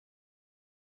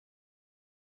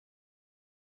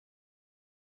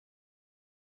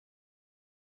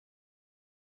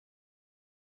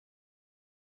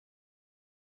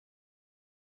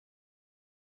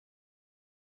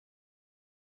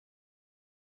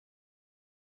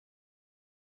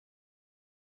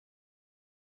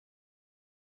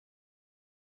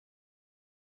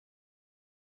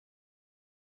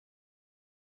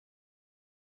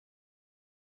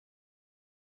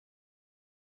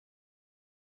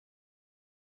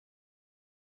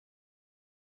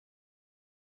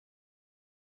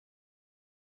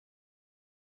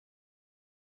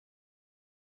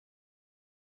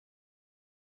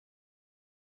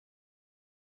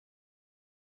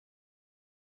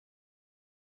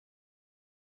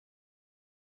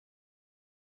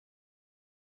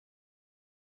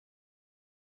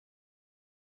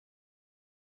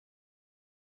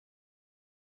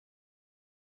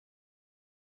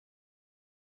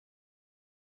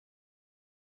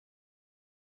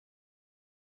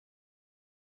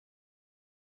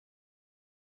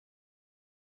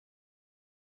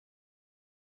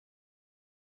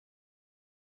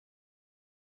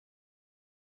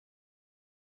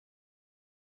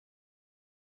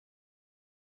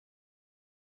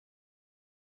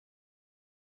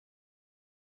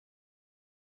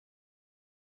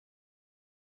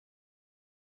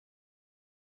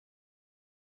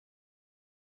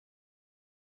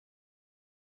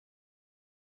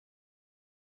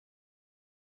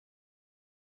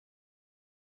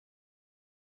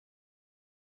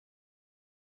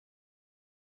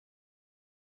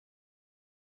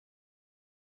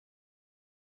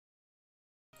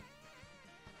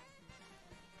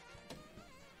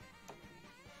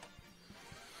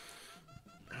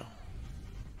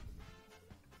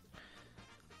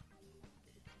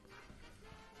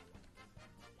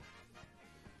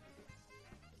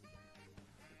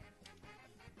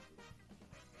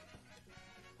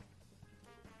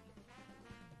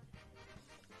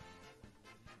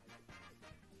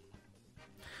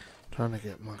Trying to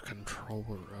get my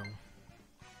controller on.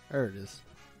 There it is.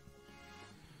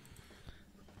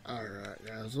 Alright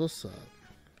guys, what's up?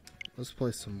 Let's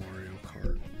play some Mario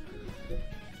Kart.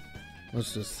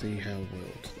 Let's just see how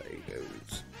well today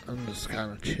goes. I'm just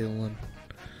kind of chilling.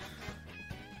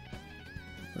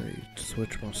 Let me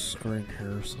switch my screen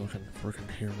here so I can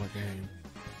freaking hear my game.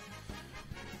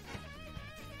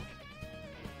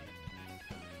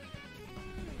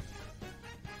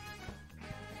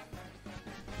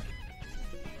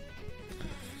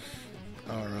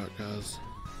 Alright guys,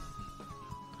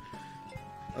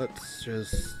 let's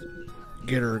just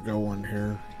get her going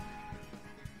here.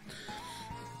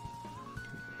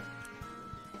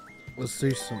 Let's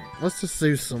just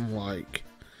do some like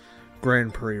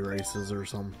Grand Prix races or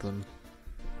something.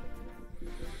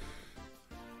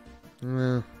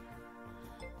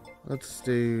 Let's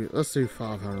do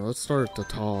 500. Let's start at the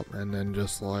top and then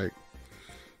just like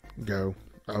go.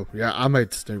 Oh yeah, I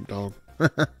made Snoop Dogg.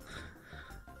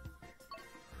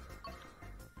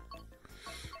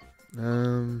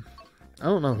 I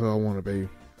don't know who I want to be.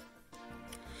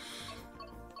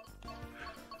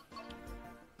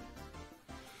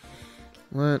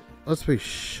 Let's be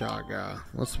Shy Guy.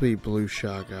 Let's be Blue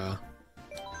Shy Guy.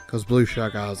 Because Blue Shy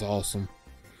Guy is awesome.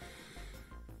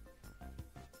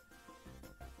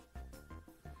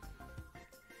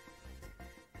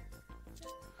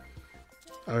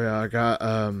 Oh yeah, I got,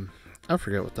 I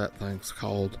forget what that thing's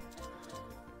called.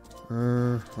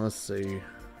 Let's see.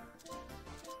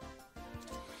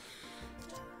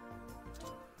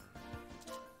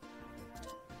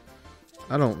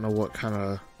 I don't know what kind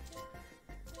of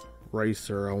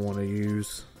racer I want to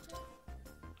use.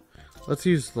 Let's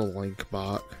use the Link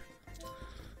bot.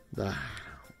 I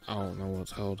don't know what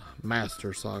it's called.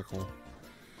 Master Cycle.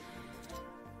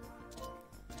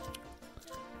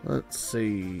 Let's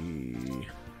see.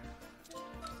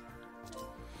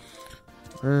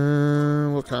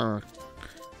 What kind of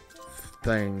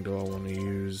thing do I want to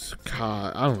use?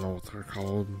 I don't know what they're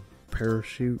called.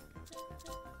 Parachute.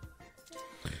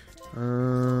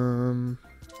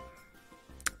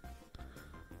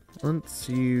 Let's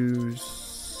use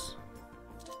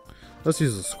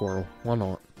a squirrel. Why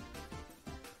not?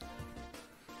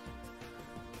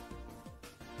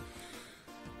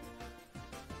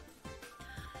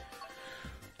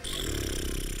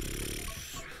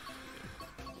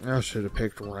 I should have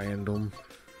picked random.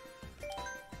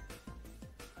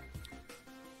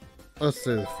 Let's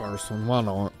do the first one. Why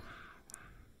not?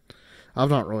 I've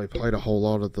not really played a whole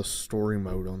lot of the story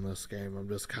mode on this game. I've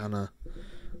just kind of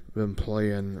been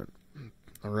playing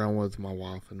around with my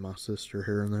wife and my sister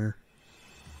here and there.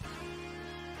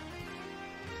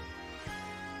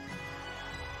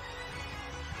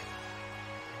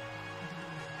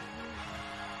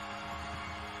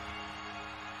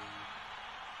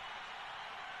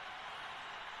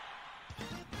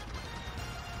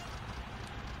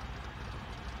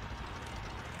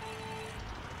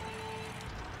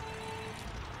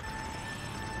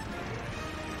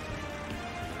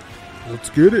 Let's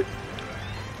get it.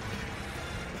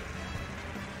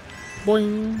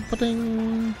 Boing,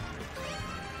 ba-ding.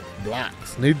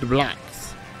 Blocks. Need the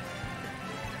blocks.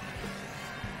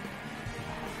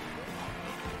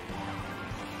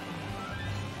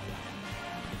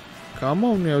 Come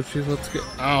on, Yoshi. Let's get.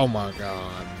 Oh my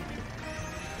god.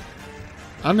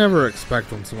 I never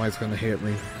expect when somebody's going to hit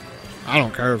me. I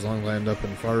don't care as long as I end up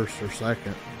in first or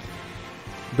second.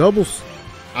 Doubles.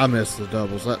 I missed the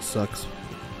doubles. That sucks.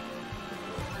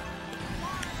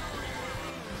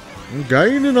 I'm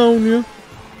gaining on you.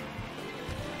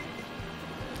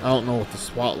 I don't know what the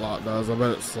spotlight does. I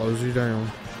bet it slows you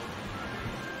down.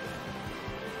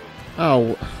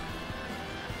 Oh.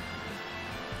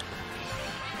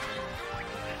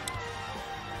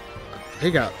 He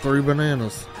got 3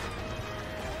 bananas.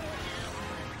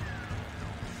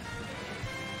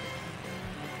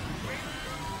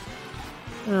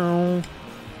 Oh.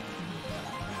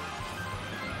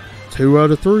 2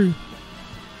 out of 3.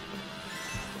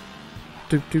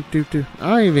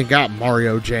 I ain't even got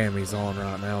Mario jammies on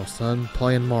right now, son.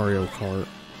 Playing Mario Kart.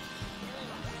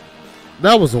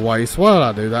 That was a waste. Why did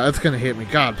I do that? It's gonna hit me.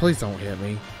 God, please don't hit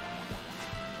me.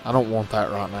 I don't want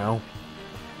that right now.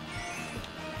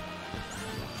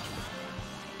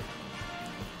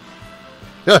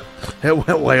 It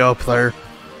went way up there.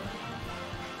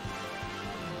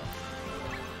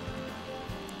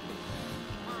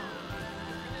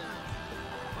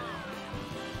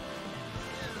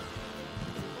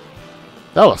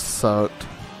 That was sucked.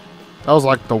 That was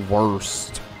like the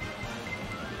worst.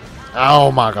 Oh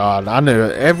my god, I knew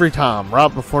it every time, right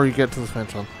before you get to the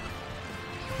finish line.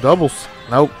 Doubles.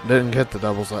 Nope, didn't get the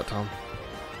doubles that time.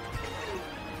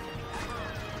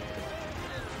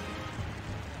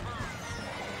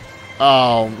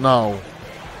 Oh, no.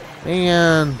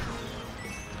 Man.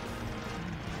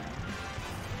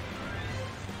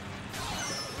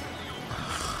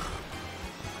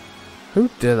 Who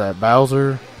did that?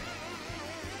 Bowser?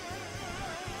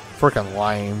 Freaking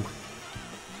lame.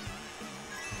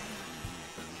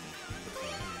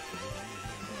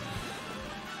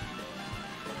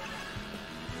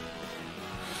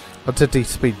 Let's hit these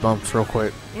speed bumps real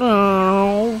quick.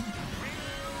 No.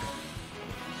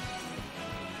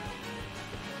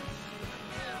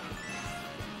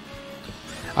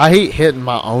 I hate hitting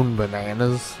my own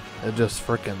bananas. It just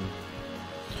freaking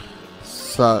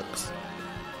sucks.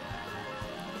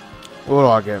 What do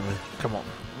I get me? Come on.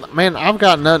 Man, I've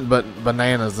got nothing but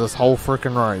bananas this whole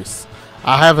freaking race.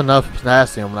 I have enough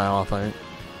potassium now, I think.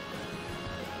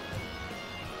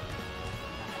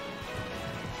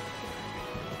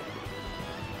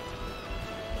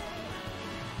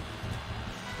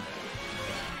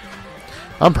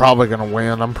 I'm probably going to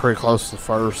win. I'm pretty close to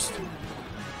first.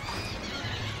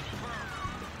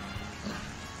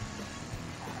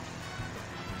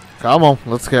 Come on,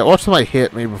 let's get. Watch somebody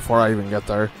hit me before I even get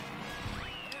there.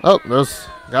 Oh, there's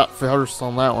got first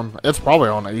on that one. It's probably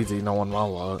on easy, knowing my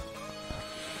luck.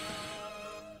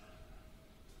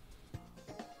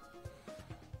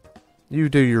 You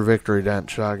do your victory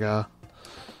dance, Shy Guy.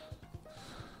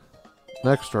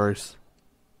 Next race.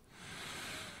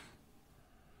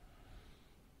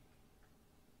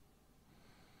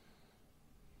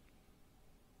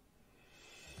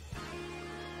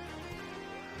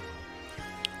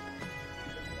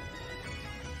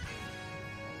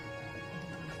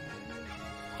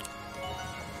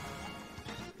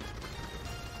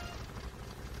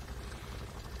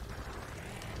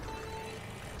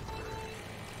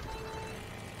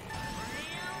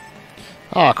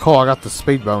 Oh, cool. I got the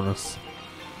speed bonus.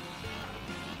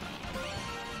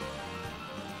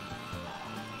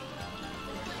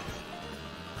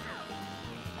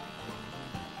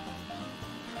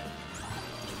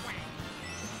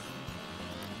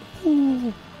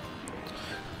 Ooh.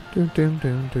 Doom, doom,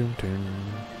 doom, doom, doom.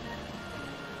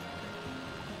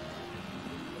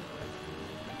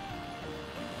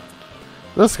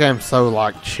 This game's so,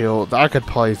 like, chilled. I could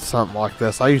play something like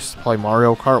this. I used to play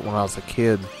Mario Kart when I was a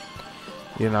kid.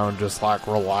 You know, and just like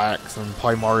relax and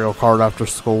play Mario Kart after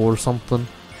school or something.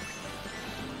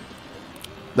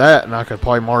 That, and I could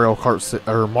play Mario Kart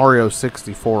or Mario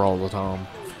 64 all the time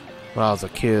when I was a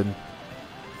kid.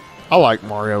 I like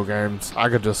Mario games. I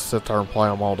could just sit there and play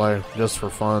them all day just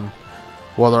for fun,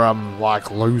 whether I'm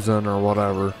like losing or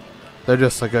whatever. They're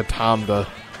just a good time to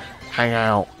hang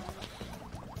out.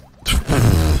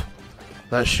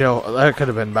 That shell, that could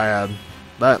have been bad.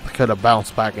 That could have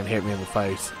bounced back and hit me in the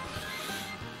face.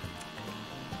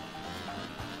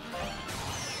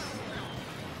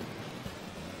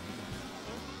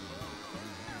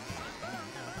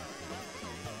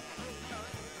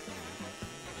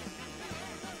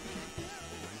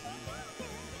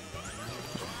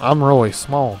 I'm really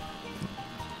small.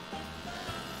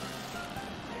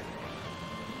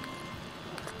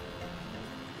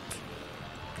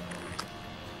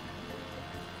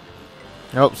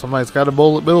 Oh, somebody's got a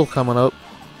bullet bill coming up.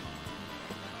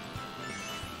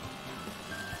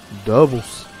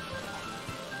 Doubles.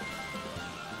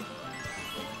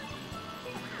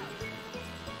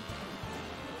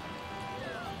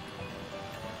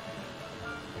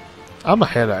 I'm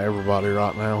ahead of everybody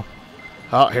right now.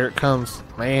 Oh, here it comes.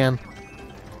 Man.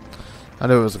 I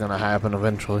knew it was going to happen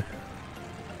eventually.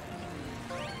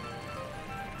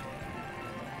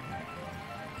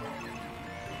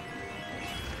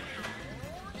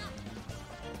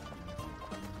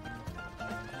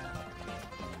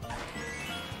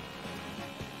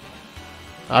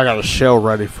 I got a shell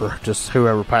ready for just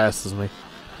whoever passes me.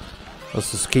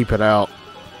 Let's just keep it out.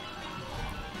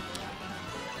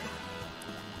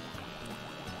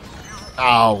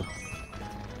 Oh.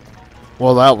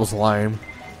 Well, that was lame.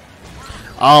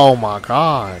 Oh my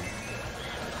god.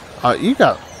 You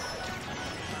got...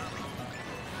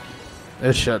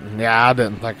 It shouldn't... Yeah, I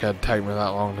didn't think it'd take me that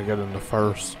long to get into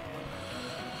first.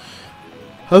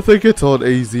 I think it's on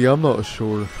easy. I'm not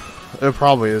sure. It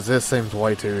probably is. This seems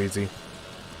way too easy.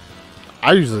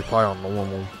 I usually play on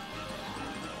normal.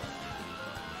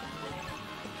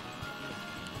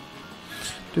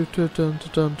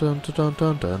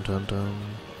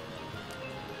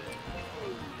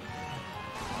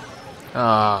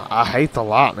 I hate the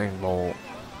lightning bolt.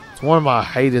 It's one of my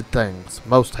hated things.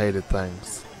 Most hated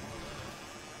things.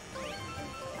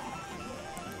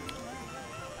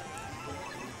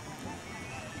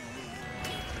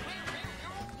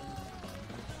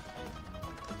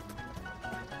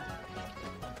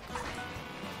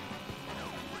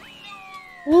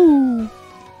 Woo!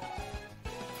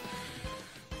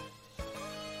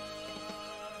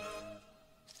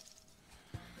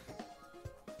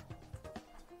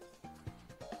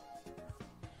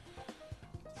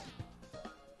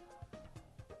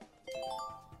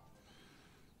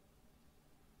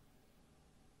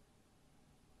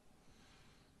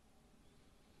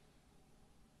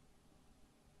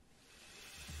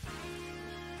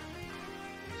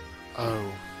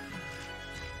 Oh.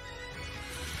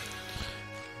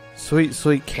 Sweet,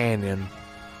 sweet canyon.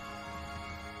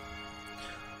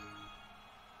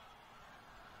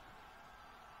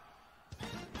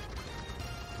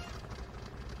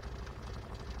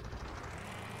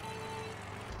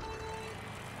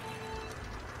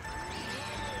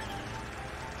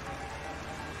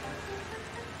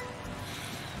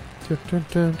 Dun, dun,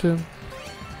 dun, dun.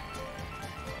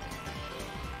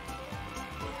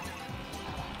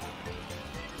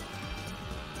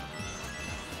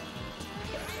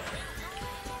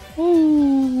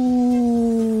 Ooh.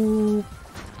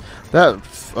 That,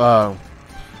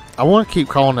 I want to keep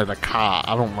calling it a kite.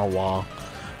 I don't know why.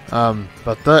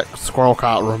 But that squirrel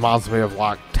kite reminds me of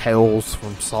like Tails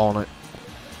from Sonic.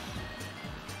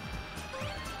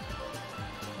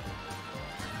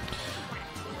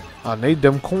 I need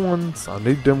them coins. I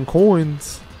need them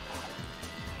coins.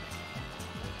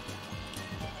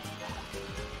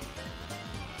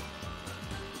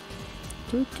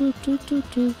 Do, do, do, do,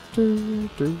 do, do,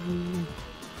 do.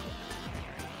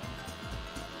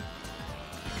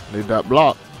 Need that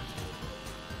block.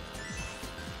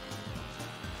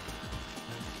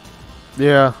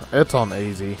 Yeah, it's on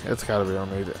easy. It's gotta be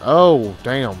on easy. Oh,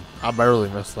 damn. I barely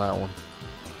missed that one.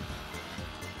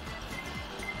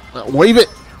 Weave it!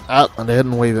 Oh, I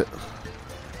didn't weave it.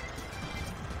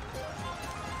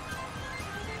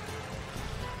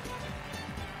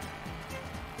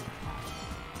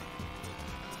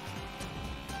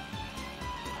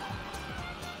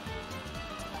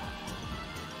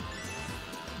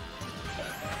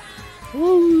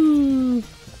 Woo!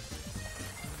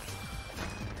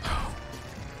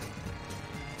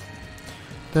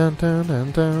 Dun, dun,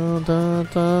 dun, dun, dun,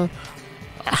 dun.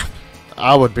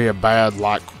 I would be a bad,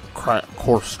 like,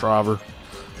 course driver.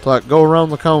 It's like, go around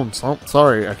the cones. Oh,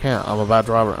 sorry, I can't. I'm a bad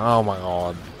driver. Oh my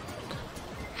god.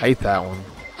 Hate that one.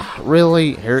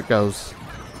 Really? Here it goes.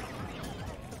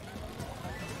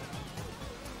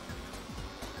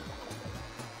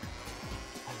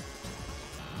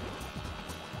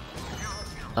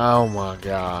 Oh my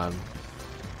god.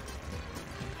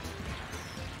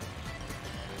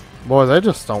 Boy, they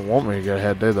just don't want me to get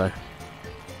ahead, do they?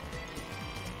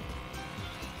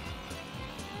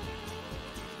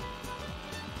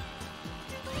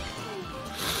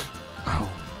 Oh.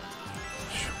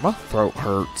 My throat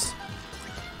hurts.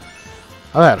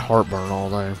 I've had heartburn all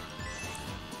day.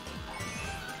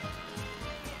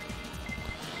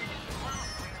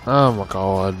 Oh my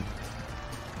god.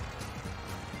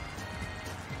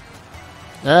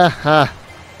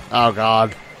 Oh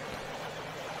god.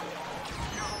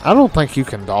 I don't think you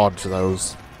can dodge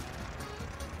those.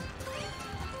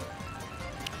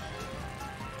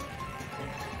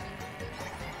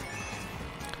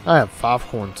 I have 5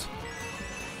 coins.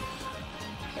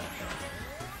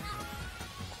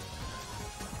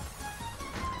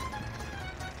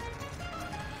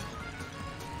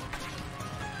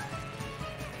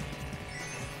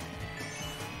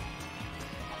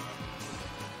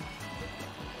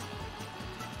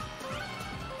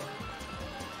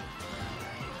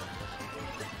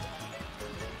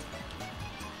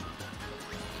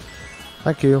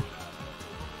 Thank you.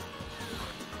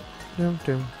 Dum,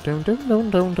 dum, dum, dum, dum,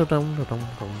 dum, dum, dum, dum,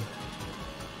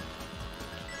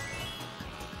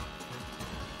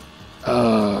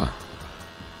 dum.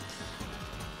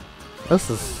 This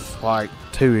is like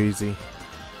too easy.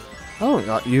 I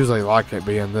don't usually like it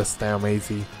being this damn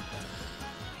easy.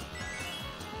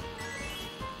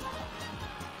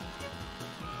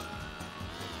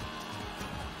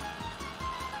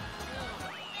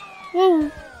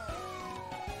 Woo!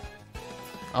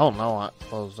 I don't know why it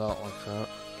closed out like that.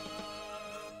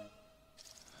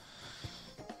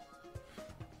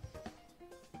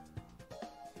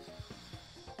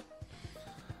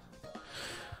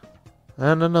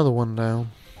 And another one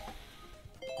down.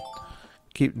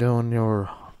 Keep doing your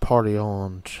party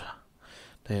on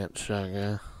dance, Shy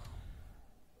Guy.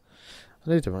 I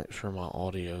need to make sure my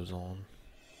audio's on.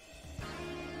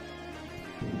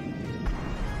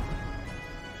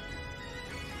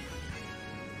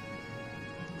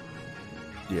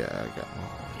 Yeah, I got my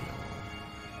audio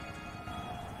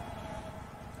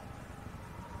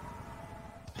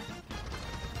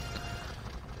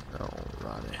on.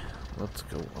 Alrighty. Let's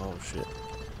go. Oh shit.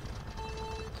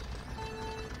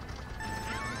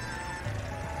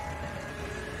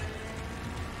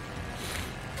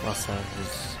 My son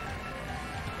is...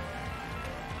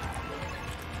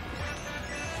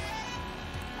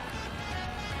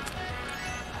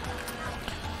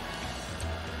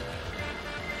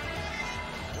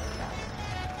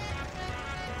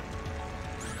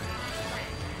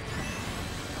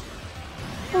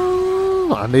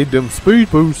 I need them speed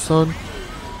boosts, son.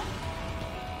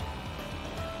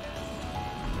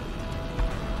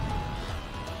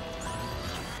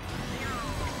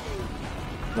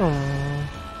 Aww.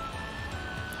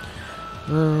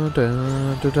 Dun,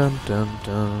 dun, dun, dun,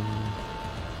 dun.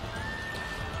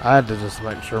 I had to just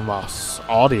make sure my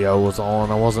audio was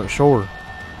on. I wasn't sure.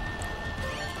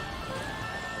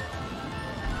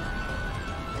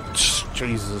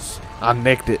 Jesus, I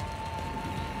nicked it.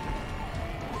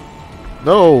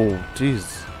 No,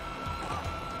 jeez.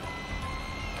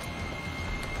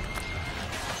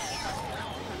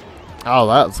 Oh,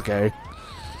 that's okay.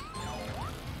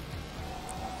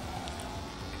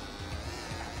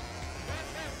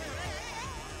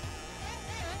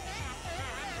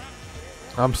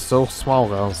 I'm still small,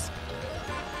 guys.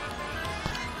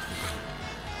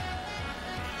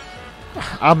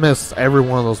 I missed every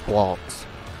one of those blocks.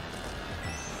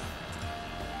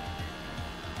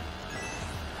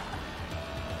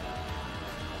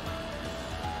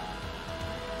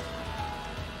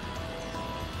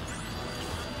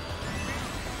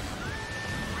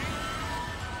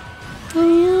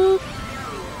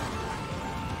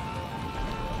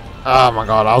 Oh my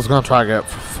god, I was gonna try to get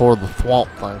for the thwomp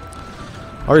thing.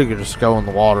 Or you could just go in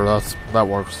the water, that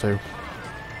works too.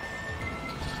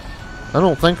 I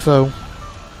don't think so.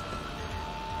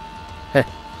 Heh.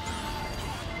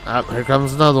 Ah, here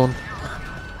comes another one.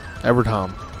 Every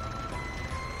time.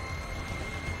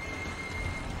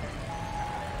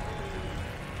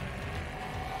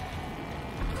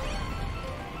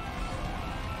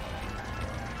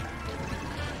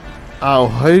 Oh,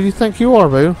 who do you think you are,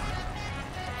 boo?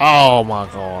 Oh my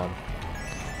god.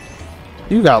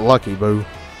 You got lucky, boo.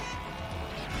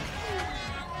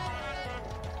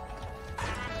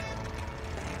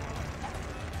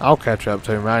 I'll catch up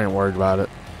to him. I ain't worried about it.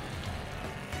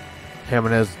 Him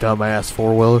and his dumbass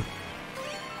four-wheeler.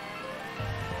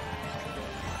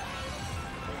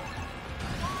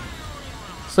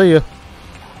 See ya.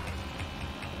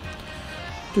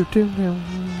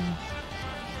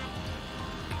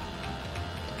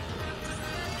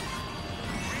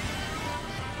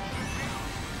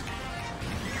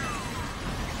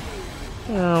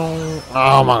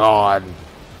 Oh my god.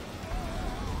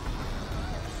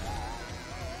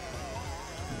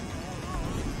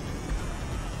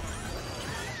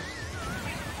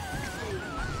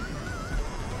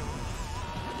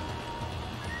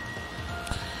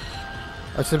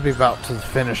 I should be about to the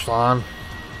finish line.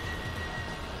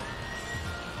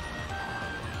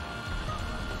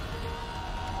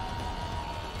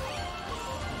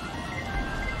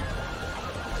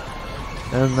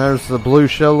 And there's the blue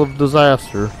shell of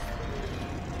disaster.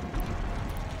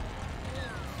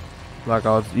 My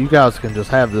god, you guys can just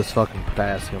have this fucking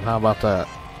potassium. How about that?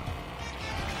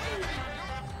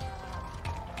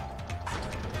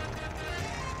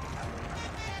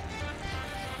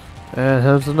 And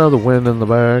here's another win in the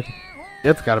bag.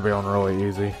 It's gotta be on really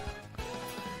easy.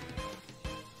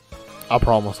 I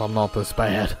promise I'm not this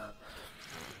bad.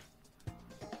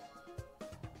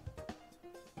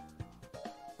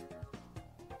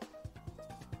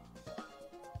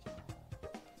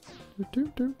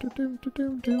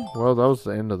 Well, that was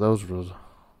the end of those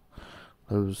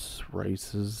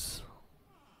races.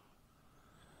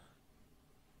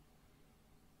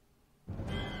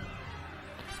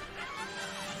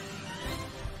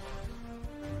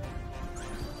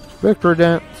 Victory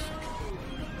dance.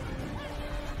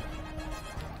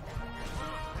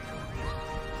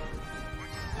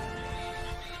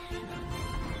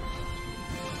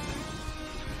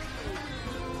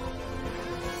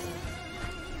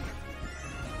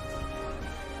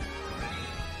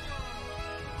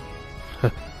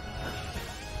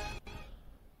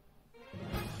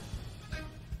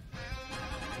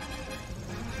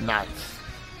 Nice.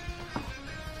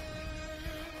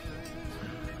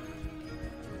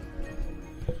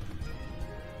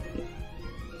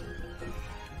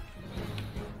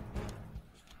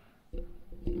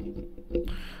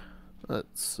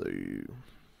 Let's see.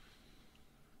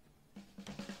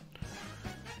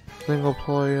 Single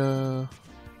player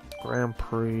Grand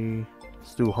Prix.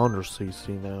 Let's do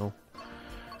 100cc now.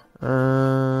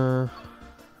 I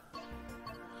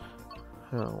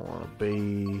don't want to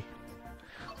be.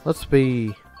 Let's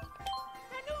be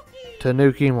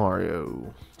Tanuki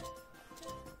Mario.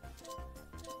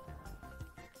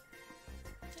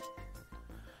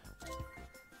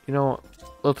 You know what?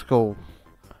 let's go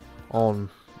on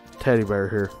teddy bear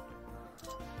here.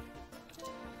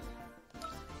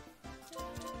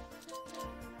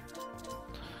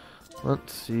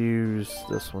 Let's use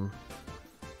this one.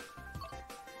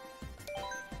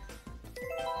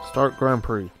 Start Grand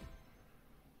Prix.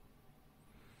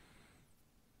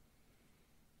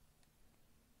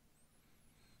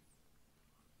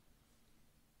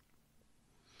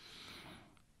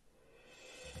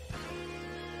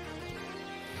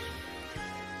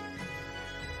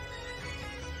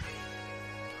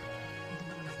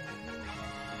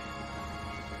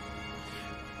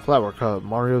 Flower Cup,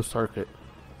 Mario Circuit.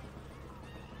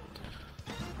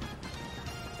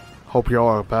 Hope y'all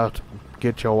are about to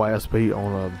get your ass beat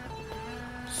on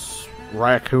a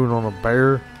raccoon on a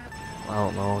bear. I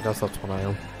don't know, I guess that's what I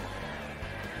am.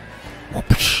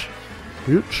 Bitch,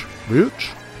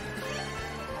 bitch,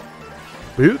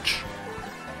 bitch,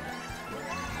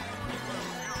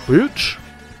 bitch.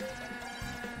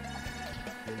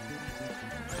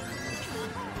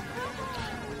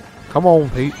 Come on,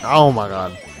 Pete. Oh my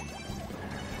god.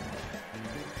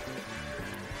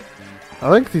 I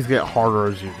think these get harder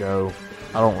as you go.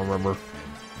 I don't remember.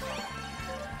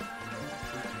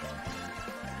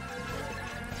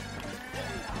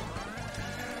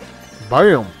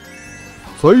 Bam!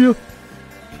 See ya!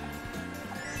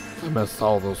 I missed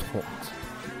all those coins.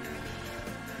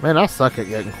 Man, I suck at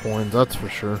getting coins, that's for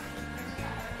sure.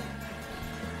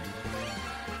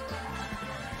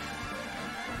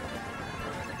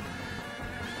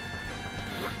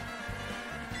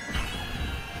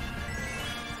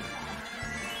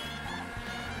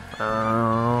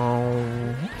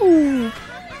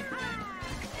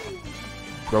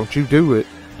 Don't you do it.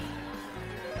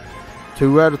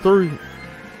 2 out of 3.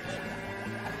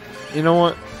 You know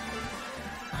what?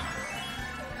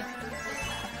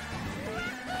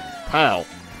 Pow.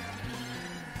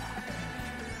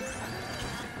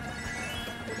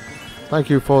 Thank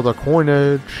you for the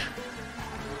coinage.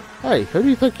 Hey, who do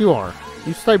you think you are?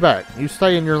 You stay back. You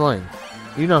stay in your lane.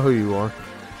 You know who you are.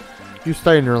 You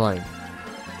stay in your lane.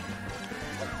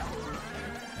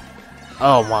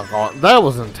 Oh my god, that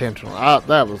was intentional.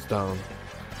 That was dumb.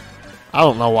 I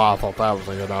don't know why I thought that was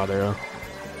a good idea.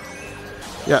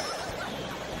 Yeah.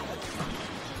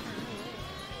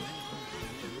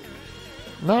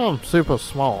 Now I'm super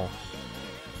small.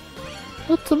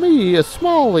 It's me, a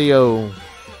small Leo.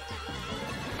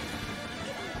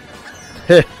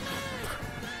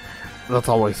 That's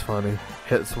always funny.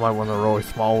 Hit somebody when they're really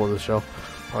small with a shell.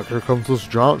 Like, here comes this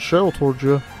giant shell towards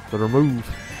you. Better move.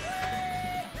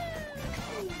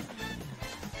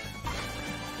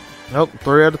 Nope,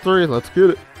 3 out of 3. Let's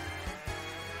get it.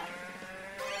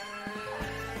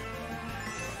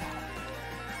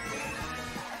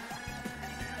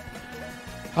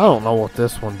 I don't know what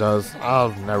this one does.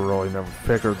 I've never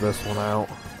figured this one out.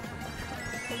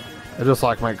 It just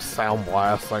like makes sound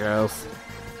blasts, I guess.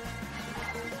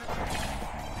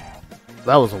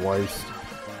 That was a waste.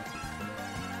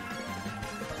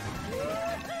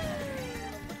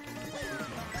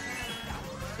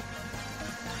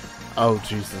 Oh,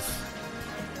 Jesus.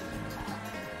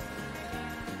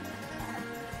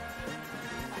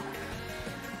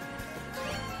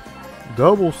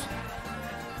 Doubles.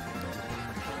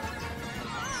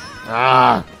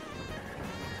 Ah.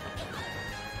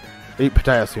 Eat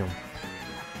potassium.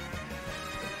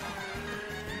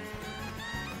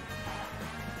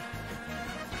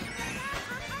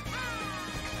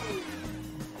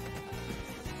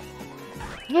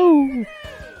 No.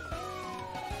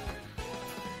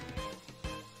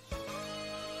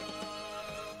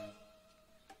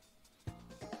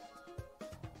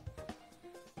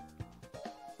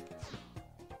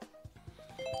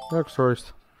 Next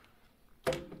choice.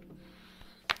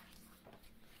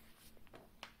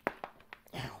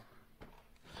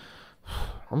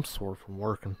 I'm sore from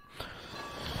working.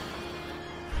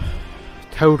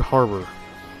 Toad Harbor.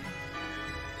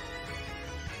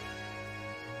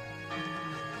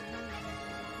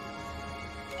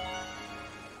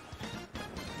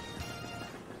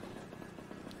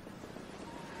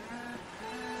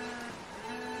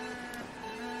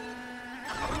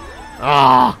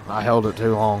 Ah, I held it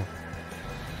too long.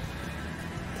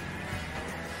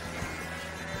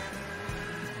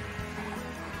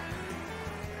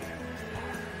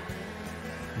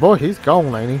 Boy, he's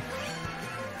gone, ain't he?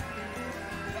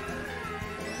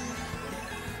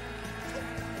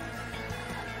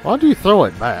 Why'd you throw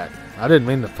it back? I didn't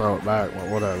mean to throw it back, but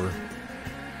whatever.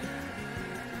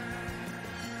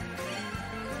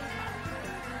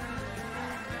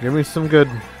 Give me some good...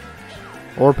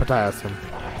 or potassium.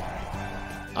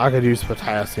 I could use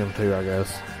potassium too, I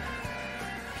guess.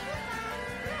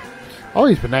 All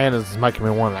these bananas is making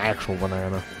me want an actual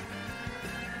banana.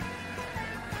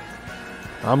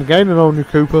 I'm gaining on you,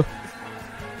 Koopa.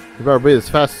 You better be as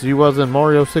fast as you was in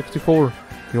Mario 64.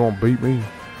 You won't beat me.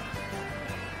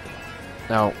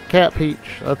 Now, Cat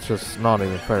Peach, that's just not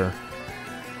even fair.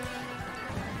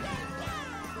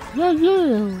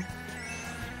 Yeah.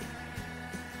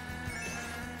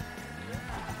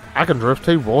 I can drift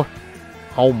too, boy.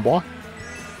 Home, boy.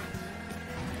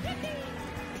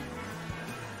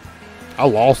 I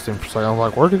lost him for a second. I was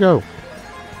like, where'd he go?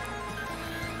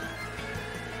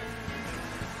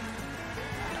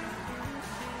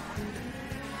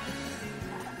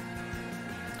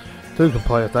 Dude can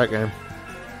play at that game.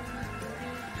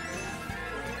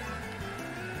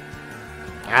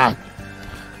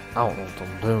 I don't know what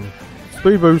I'm doing.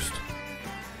 Speed boost.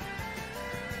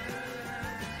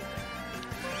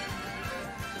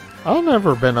 I've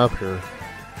never been up here.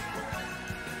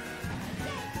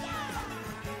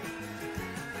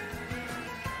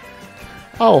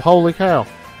 Oh, holy cow.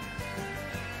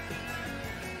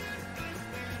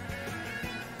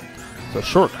 It's a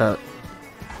shortcut.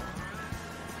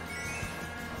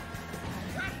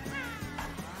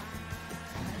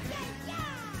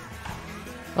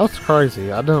 That's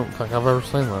crazy. I don't think I've ever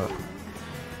seen that.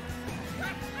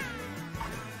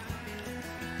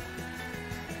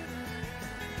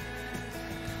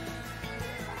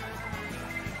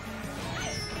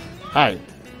 Hey,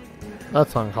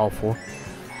 that's uncalled for.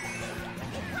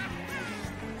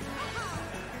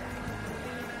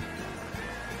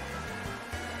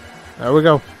 There we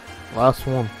go. Last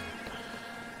one.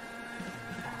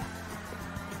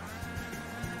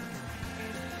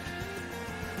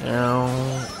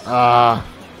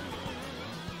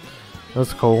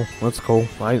 That's cool. That's cool.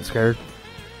 I ain't scared.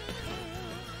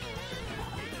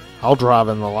 I'll drive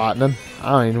in the lightning.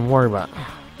 I don't even worry about it.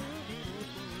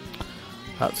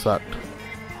 That sucked.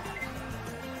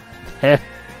 Heh.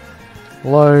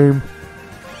 Lame.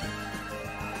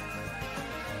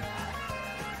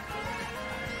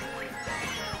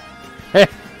 Heh.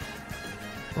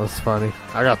 That's funny.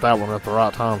 I got that one at the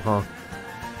right time, huh?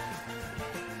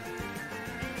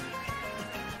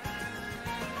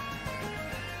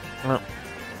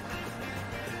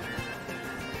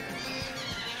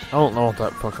 I don't know what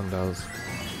that fucking does.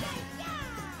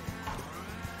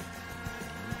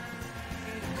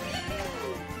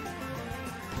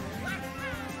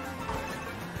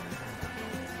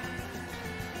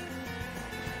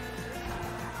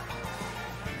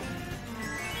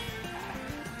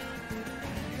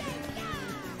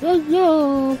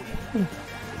 Yeah.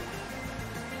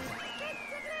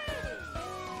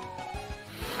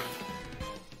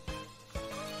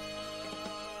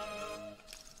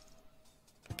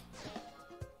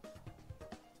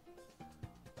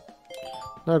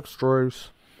 Next race.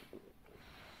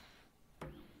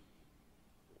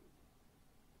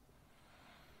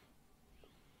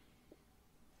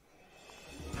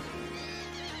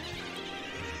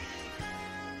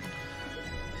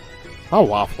 My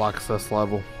wife likes this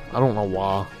level. I don't know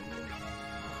why.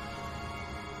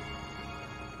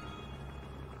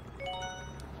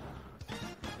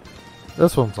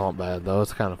 This one's not bad though.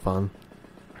 It's kind of fun.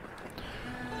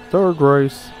 Third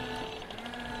race.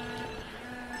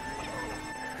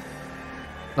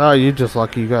 Oh, you just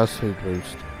lucky you got speed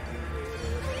boost.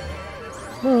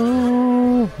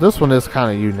 Oh, this one is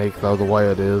kind of unique though, the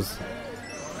way it is.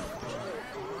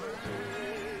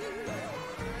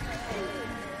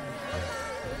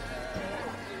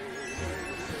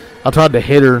 I tried to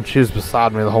hit her and she was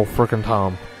beside me the whole frickin'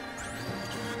 time.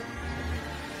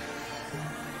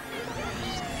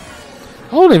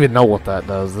 I don't even know what that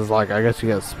does. It's like, I guess you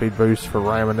get speed boost for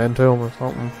ramming into them or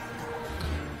something.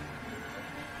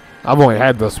 I've only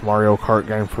had this Mario Kart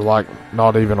game for like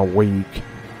not even a week.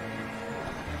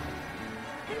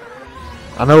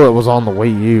 I know it was on the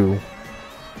Wii U.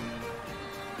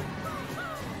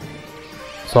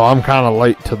 So I'm kind of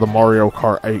late to the Mario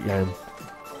Kart 8 game.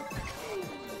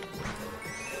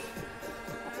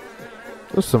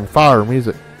 There's some fire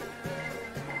music.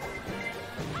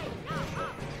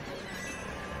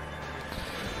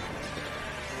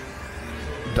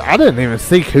 I didn't even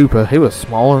see Koopa. He was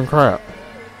smaller than crap.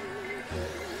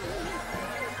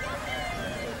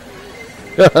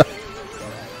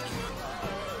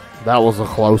 That was a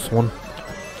close one.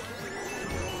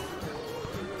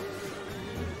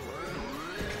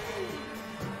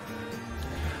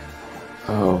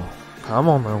 Oh, come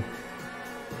on now.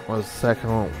 What's the second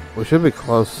one? We should be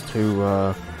close to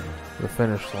the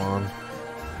finish line.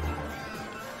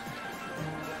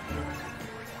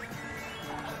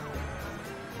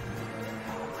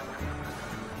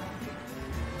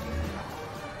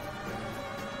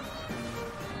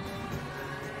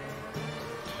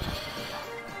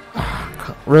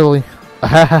 Really?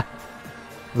 The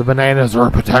bananas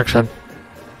are protection.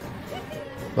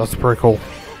 That's pretty cool.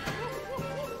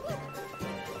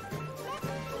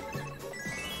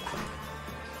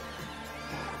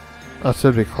 I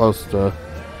should be close to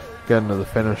getting to the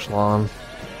finish line.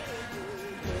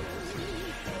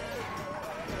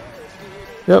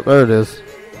 Yep, there it is.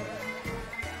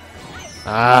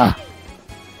 Ah!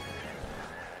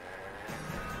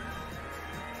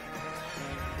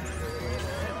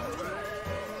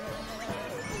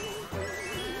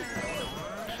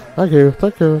 Thank you,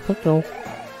 thank you, thank you.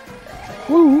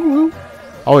 Woo, woo, woo.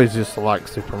 I always used to like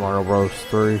Super Mario Bros.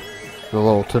 3. The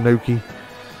little Tanuki.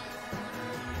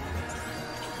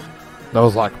 That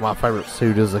was like my favorite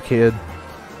suit as a kid.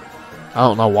 I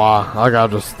don't know why. Like, I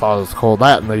just thought it was cool.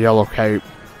 That and the yellow cape.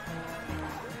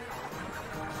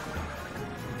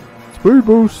 Speed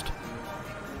boost.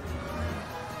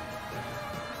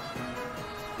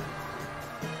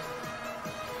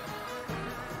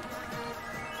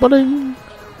 Ba-ding.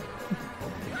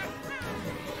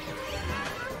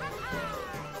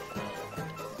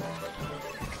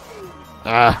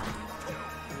 Ah.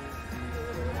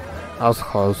 That was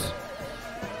close.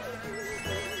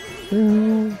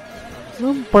 Oh,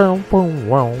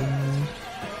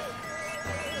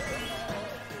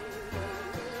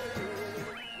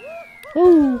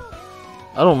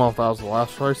 I don't know if that was the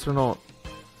last race or not.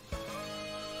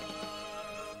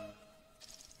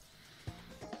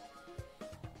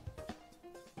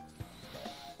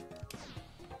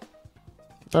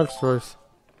 Next race.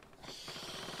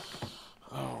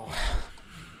 Oh.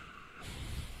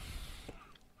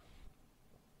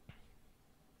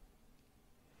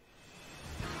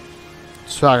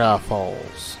 Saga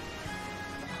Falls.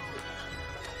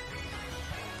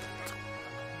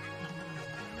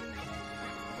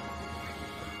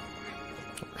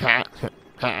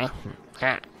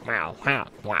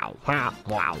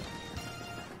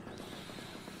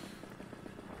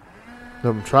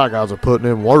 Them Try Guys are putting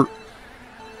in work.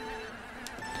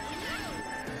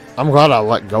 I'm glad I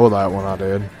let go of that when I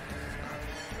did.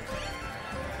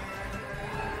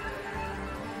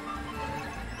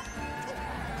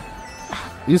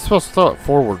 You're supposed to throw it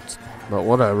forwards, but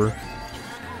whatever.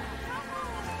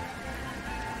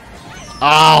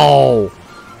 Oh!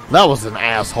 That was an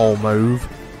asshole move.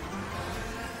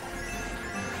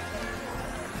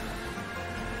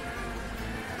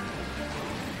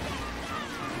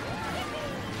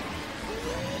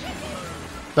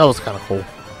 That was kind of cool.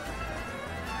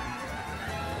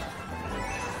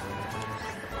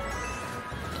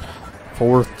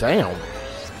 Fourth down.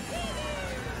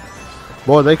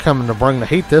 Boy, they coming to bring the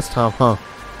heat this time, huh?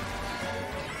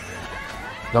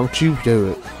 Don't you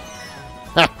do it.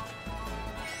 Ha!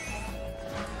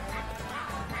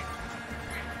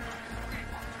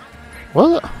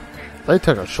 What? They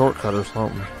took a shortcut or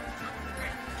something.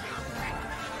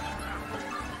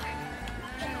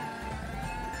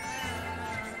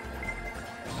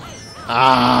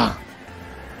 Ah!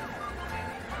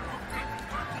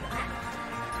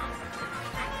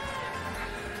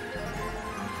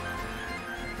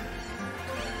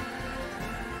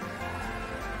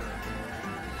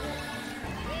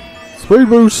 Speed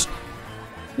boost.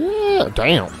 Yeah,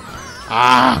 damn.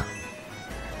 Ah.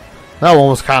 That one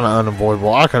was kind of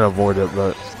unavoidable. I could avoid it,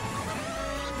 but...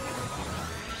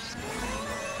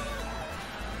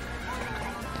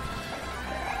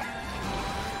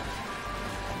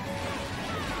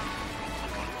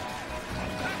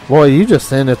 Boy, you just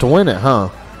sent it to win it, huh?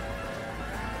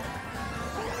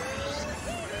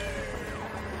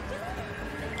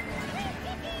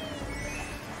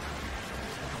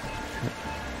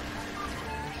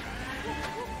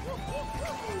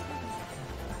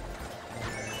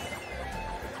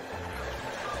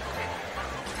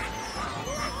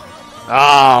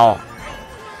 Oh!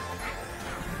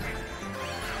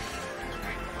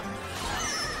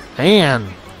 And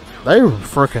they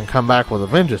freaking come back with a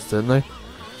vengeance, didn't they?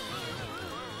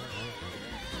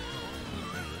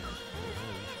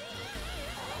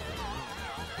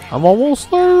 I'm almost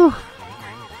there.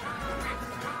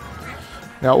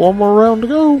 Got one more round to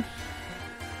go.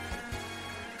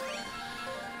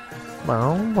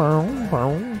 Bow, bow,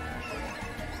 bow.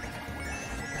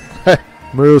 Heh,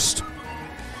 missed.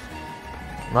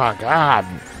 My God.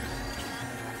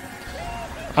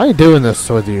 I ain't doing this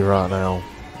with you right now.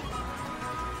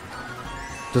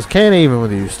 Just can't even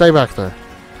with you. Stay back there.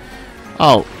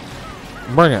 Oh.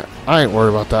 Bring it. I ain't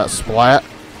worried about that splat.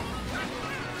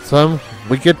 Son,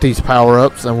 we get these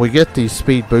power-ups and we get these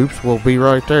speed boops, we'll be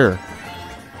right there.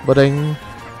 Ba-ding.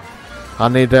 I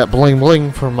need that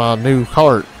bling-bling for my new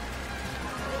cart.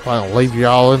 I'll leave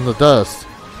y'all in the dust.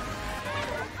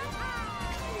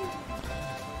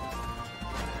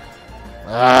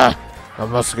 Ah, I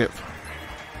must get.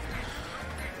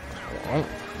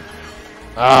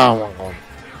 Ah, oh my God.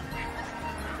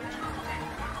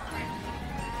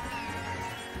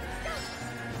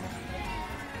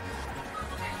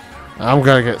 I'm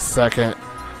gonna get second.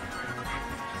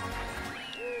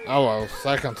 Oh well,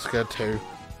 second's good too.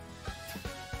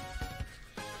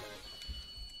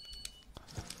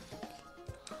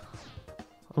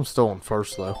 I'm still in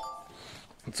first though.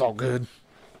 It's all good.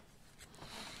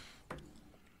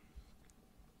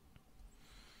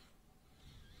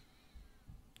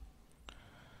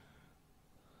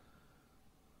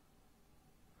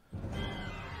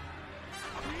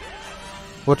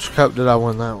 Which cup did I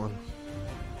win that one?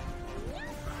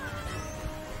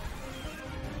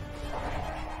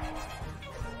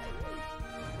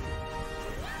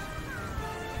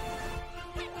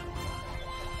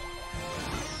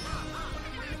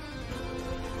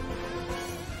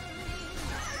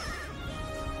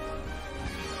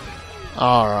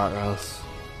 Alright, guys.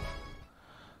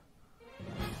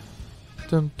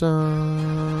 Dun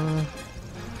dun.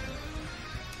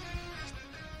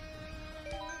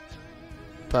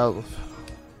 About.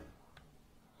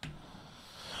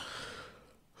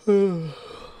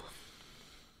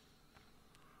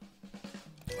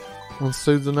 Let's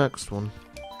do the next one.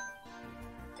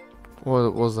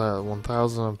 What was that?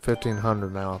 1,000 and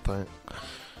 1,500 now, I think.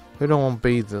 We don't want to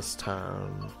be this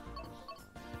time.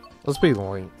 Let's be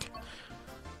Link.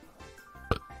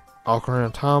 Ocarina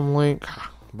of Time Link.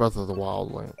 Breath of the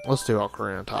Wild Link. Let's do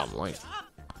Ocarina of Time Link.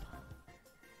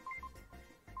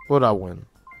 What'd I win?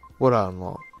 What'd I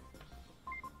unlock?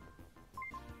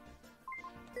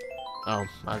 Oh,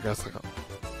 I guess I got.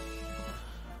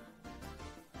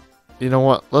 You know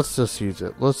what? Let's just use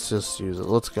it. Let's just use it.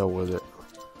 Let's go with it.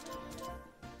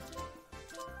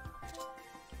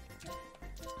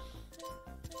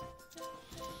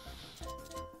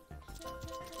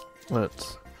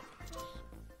 Let's.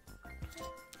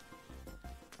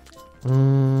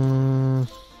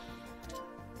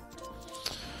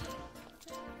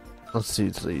 Let's see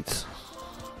these.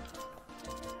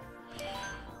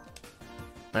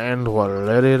 And we're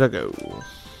ready to go.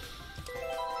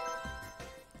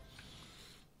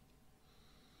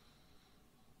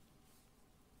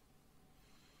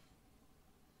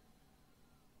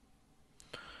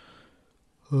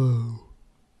 Oh.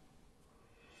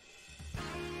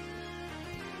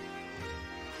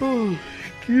 Oh,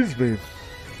 excuse me.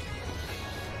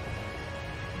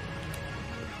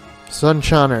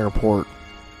 Sunshine Airport.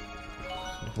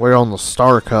 We're on the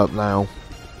Star Cup now.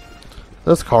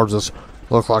 This car just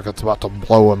looks like it's about to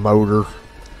blow a motor.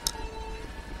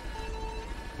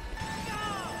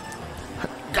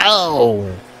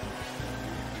 Go!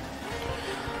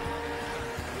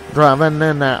 Driving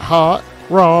in that hot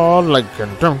rod Lincoln.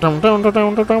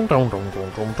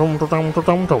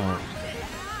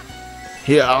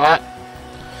 Yeah.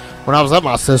 When I was at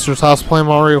my sister's house playing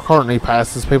Mario Kart and he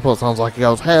passes people, it sounds like he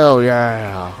goes, "Hell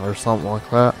yeah," or something like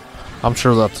that. I'm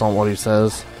sure that's not what he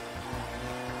says.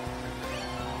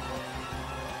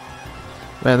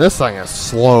 Man, this thing is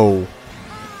slow.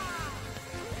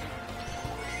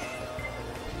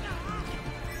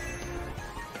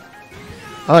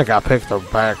 I think I picked a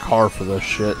bad car for this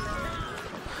shit.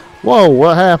 Whoa,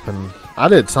 what happened? I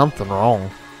did something wrong.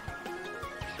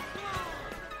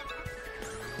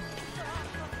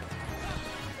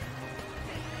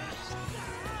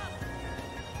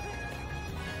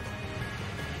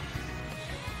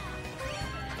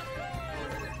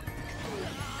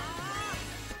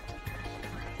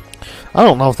 I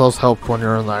don't know if those help when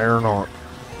you're in the air or not.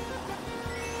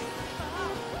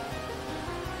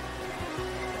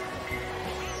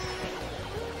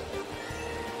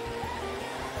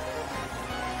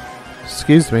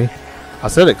 Excuse me. I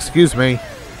said excuse me.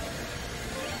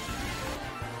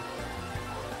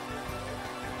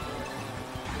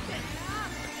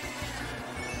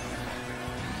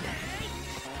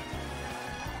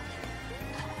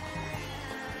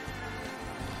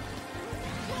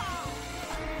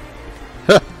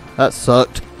 That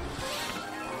sucked.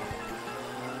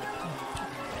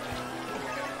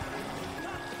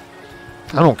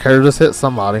 I don't care, just hit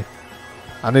somebody.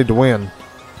 I need to win.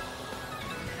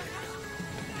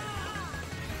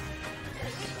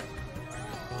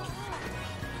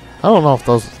 I don't know if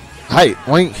those... Hey,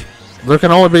 Link, there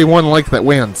can only be one Link that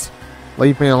wins.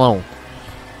 Leave me alone.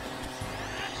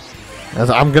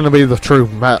 As I'm going to be the true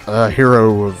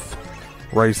hero of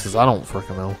races. I don't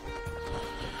freaking know.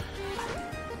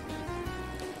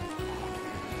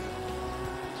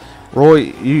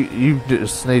 Roy, you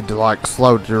just need to, like,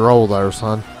 slow your roll there,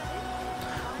 son.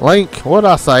 Link, what'd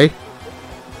I say?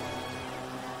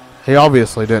 He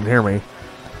obviously didn't hear me.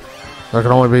 There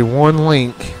can only be one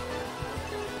Link.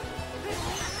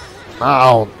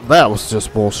 Oh, that was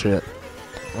just bullshit.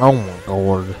 Oh my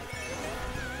lord.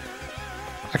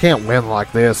 I can't win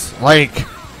like this. Link!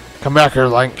 Come back here,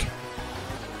 Link.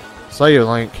 Say you,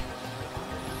 Link.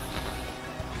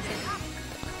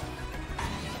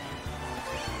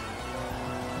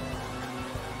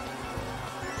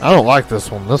 I don't like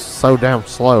this one. This is so damn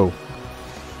slow.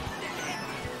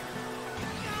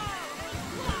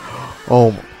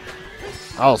 Oh,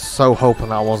 I was so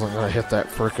hoping I wasn't going to hit that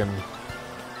freaking...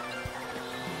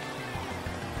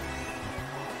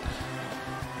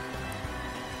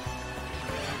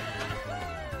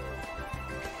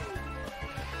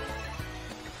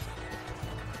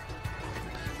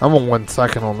 I'm going to win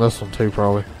second on this one too,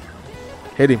 probably.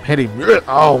 Hit him, hit him.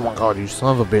 Oh my god, you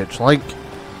son of a bitch. Link.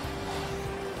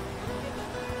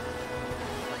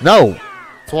 No!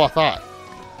 That's what I thought.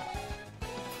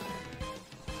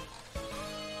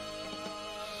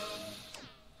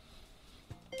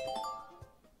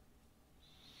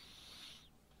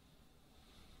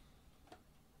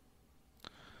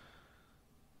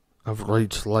 I've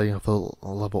reached level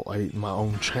 8 in my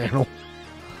own channel.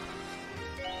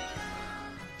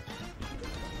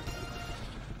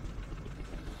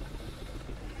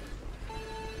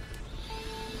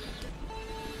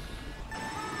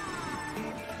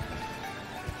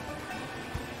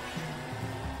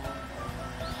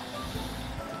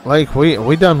 Like,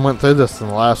 we done went through this in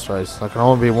the last race. There can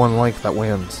only be one Link that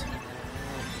wins.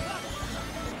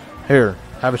 Here,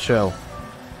 have a shell.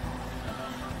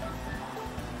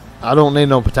 I don't need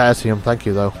no potassium, thank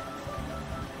you though.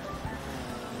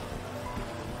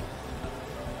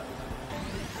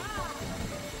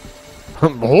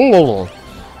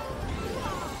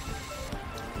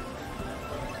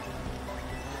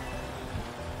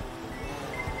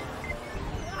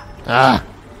 Ah!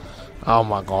 Oh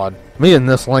my god. Me and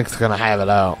this Link's gonna have it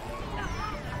out.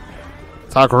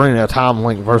 It's Ocarina of Time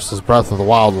Link versus Breath of the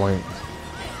Wild Link.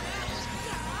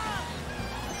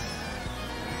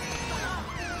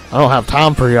 I don't have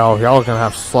time for y'all. Y'all are gonna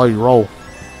have to slow your roll.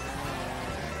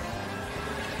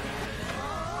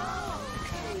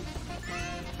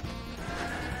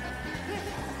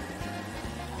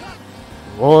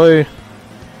 Boy.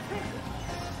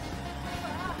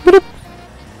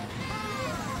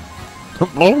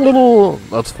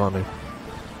 That's funny.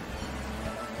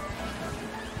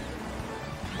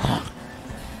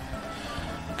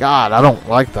 God, I don't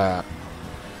like that.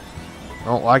 I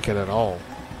don't like it at all.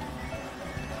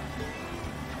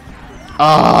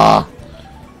 Ah!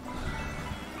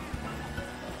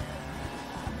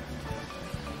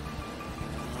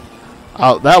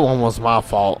 Oh, that one was my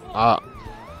fault.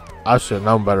 I should have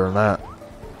known better than that.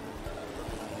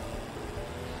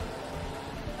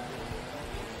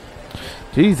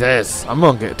 Jesus, I'm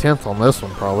gonna get 10th on this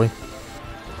one probably.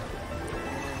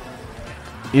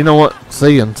 You know what?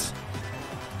 Seeins.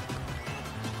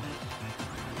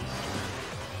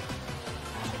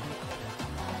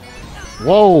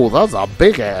 Whoa, that's a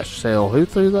big ass shell. Who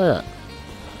threw that?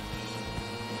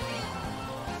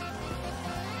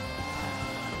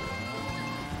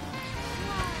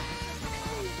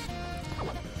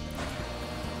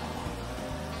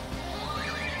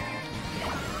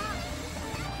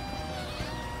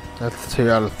 That's 2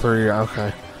 out of 3.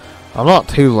 Okay. I'm not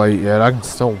too late yet. I can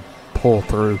still pull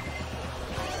through.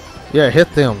 Yeah,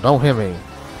 hit them. Don't hit me.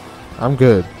 I'm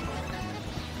good.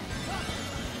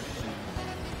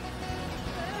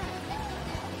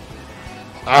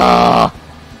 Ah!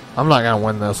 I'm not gonna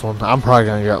win this one. I'm probably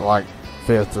gonna get like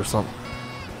 5th or something.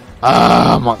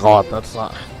 Ah, my god. That's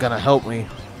not gonna help me.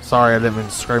 Sorry, I didn't mean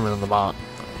to scream it in the mic.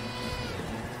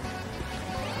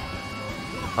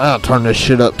 I gotta turn this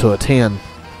shit up to a 10.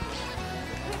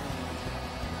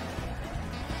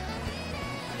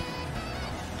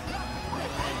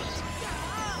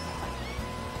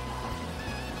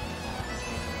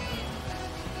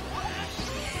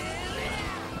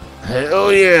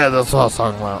 Hell yeah, that's what I was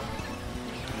talking about.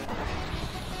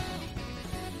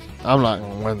 I'm not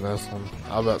gonna win this one.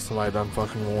 I bet somebody done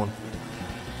fucking won.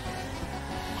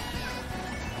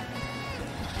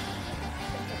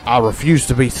 I refuse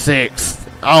to be 6th.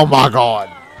 Oh my god.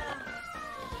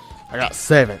 I got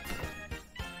 7th.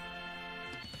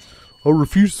 I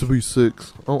refuse to be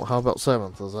 6th. Oh, how about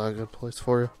 7th? Is that a good place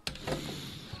for you?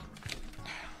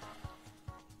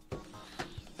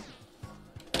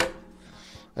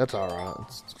 That's alright.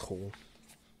 It's cool.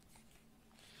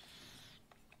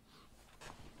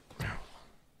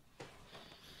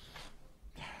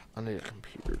 I need a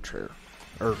computer chair.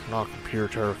 Or, not a computer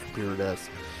chair, a computer desk.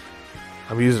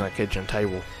 I'm using a kitchen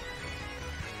table.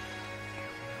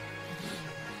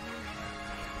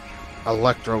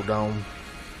 Electrodome.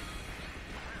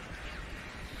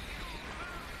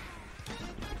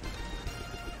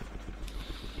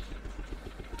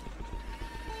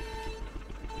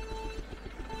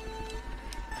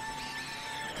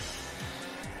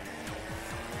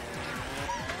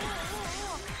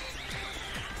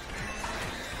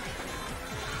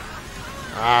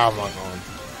 Oh my god.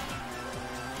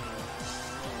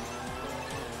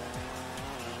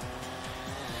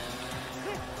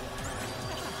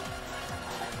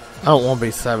 I don't want to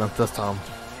be 7th this time.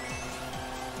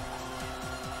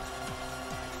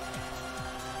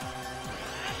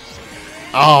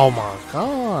 Oh my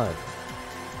god.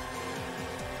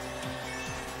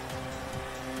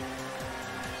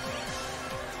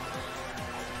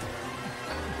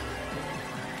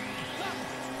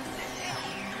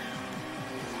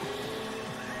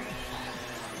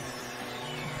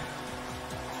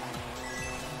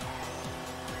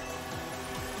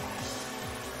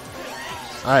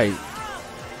 Hey.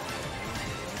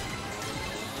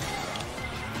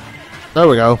 There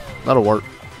we go. That'll work.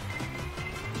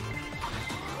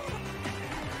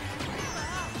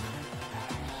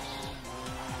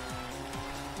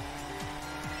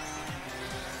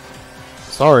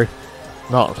 Sorry.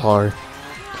 Not sorry.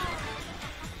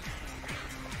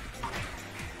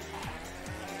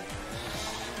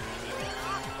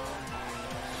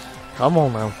 Come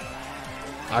on now.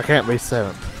 I can't be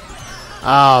 7th.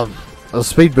 The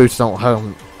speed boots don't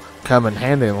come in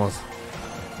handy unless...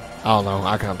 I don't know.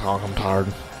 I can't talk. I'm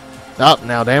tired. Oh,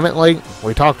 now damn it, Link.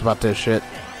 We talked about this shit.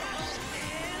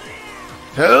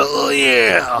 Hell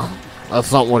yeah! That's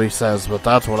not what he says, but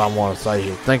that's what I want to say.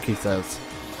 I think he says.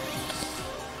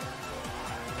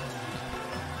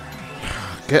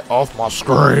 Get off my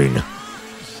screen.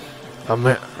 I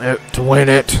meant it to win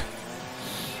it.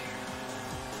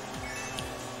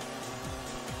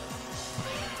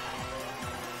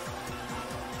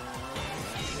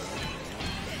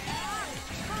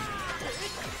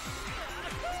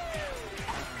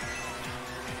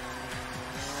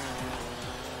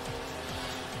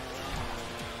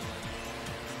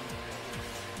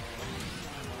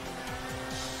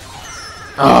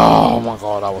 Oh my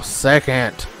god, I was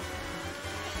 2nd.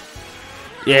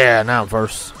 Yeah, now I'm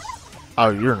 1st. Oh,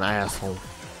 you're an asshole.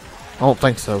 I don't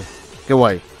think so. Get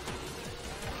away.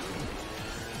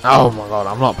 Oh my god,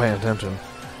 I'm not paying attention.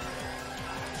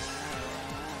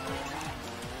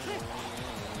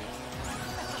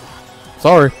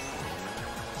 Sorry.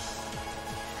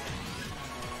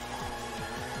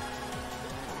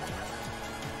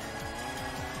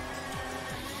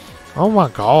 Oh my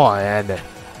god.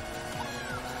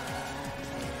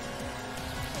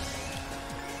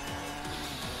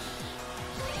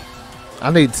 I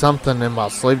need something in my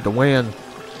sleeve to win.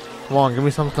 Come on, give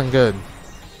me something good.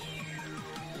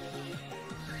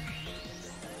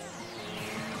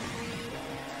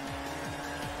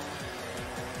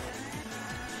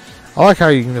 I like how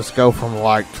you can just go from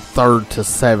like 3rd to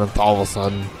 7th all of a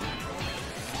sudden.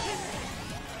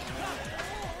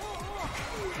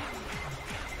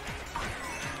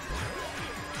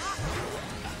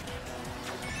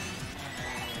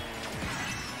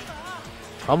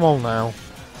 Come on now.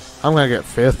 I'm gonna get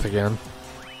 5th again.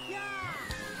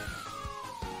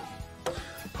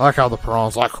 I like how the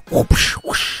piranha's like whoosh,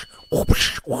 whoosh,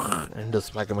 whoosh, whoosh, and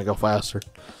just making me go faster.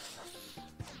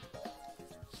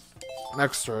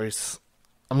 Next race.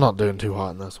 I'm not doing too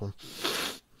hot in this one.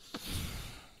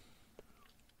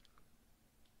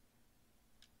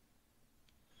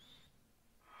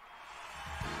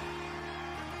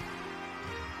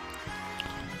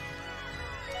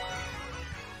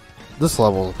 This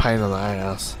level is a pain in the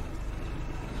ass.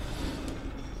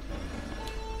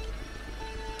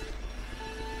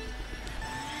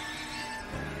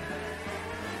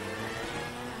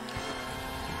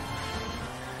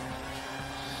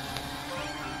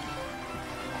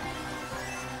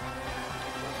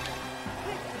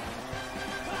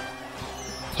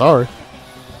 Sorry.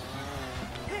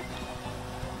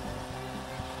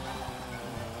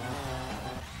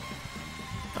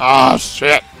 Ah,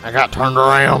 shit. I got turned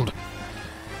around.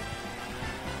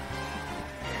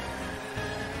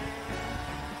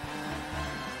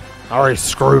 I already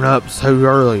screwed up so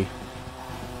early.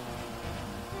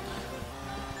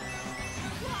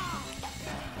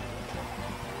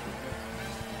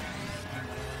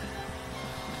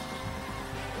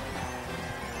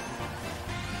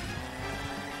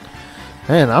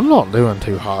 Man, I'm not doing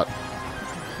too hot.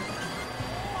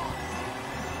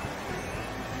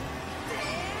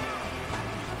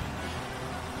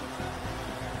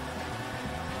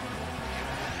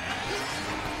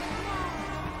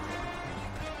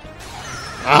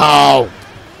 Oh!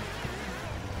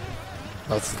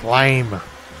 That's lame.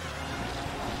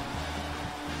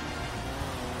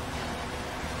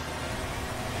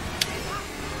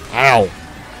 Ow.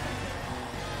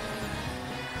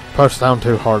 Pushed down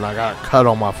too hard and I got a cut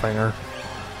on my finger.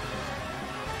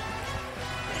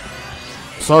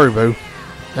 Sorry, boo.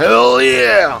 Hell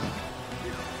yeah!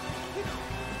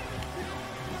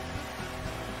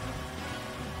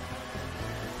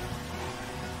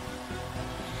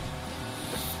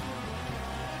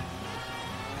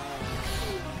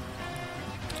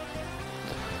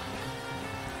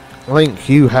 Link,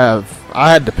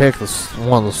 I had to pick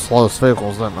one of the slowest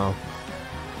vehicles, didn't I?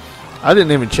 I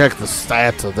didn't even check the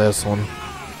stats of this one.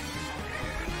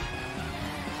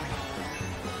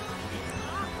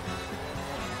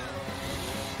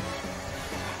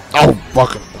 Oh,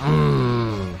 fucking.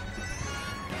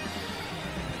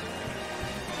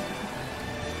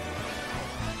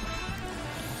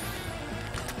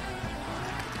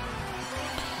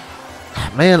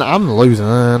 Man, I'm losing.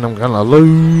 I'm gonna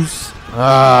lose.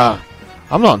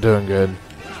 I'm not doing good.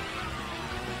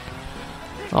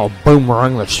 I'll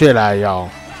boomerang the shit out of y'all.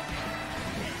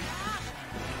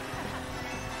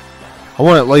 I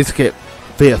want to at least get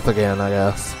 5th again, I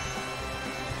guess.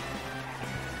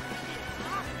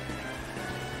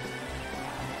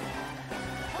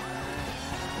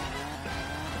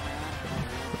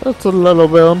 That's a little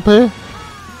bumpy.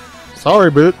 Sorry,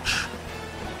 bitch.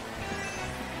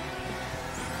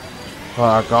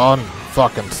 Oh, God.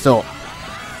 Fucking still.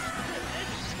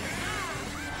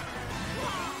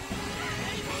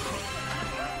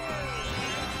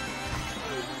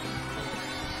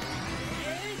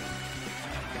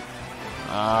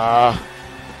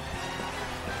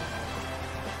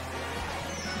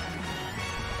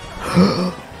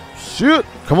 Shit!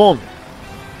 Come on!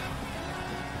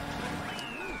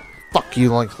 Fuck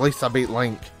you, Link. At least I beat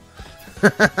Link.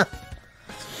 That's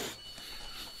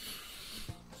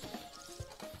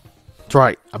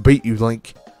right. I beat you,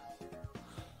 Link.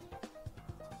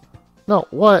 No,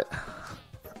 what?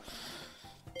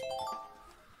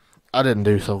 I didn't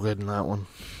do so good in that one.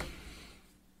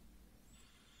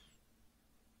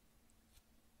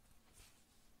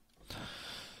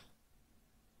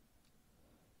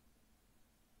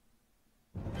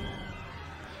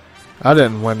 I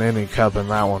didn't win any cup in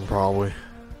that one, probably.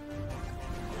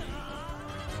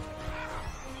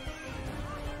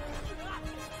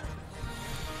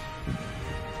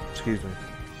 Excuse me.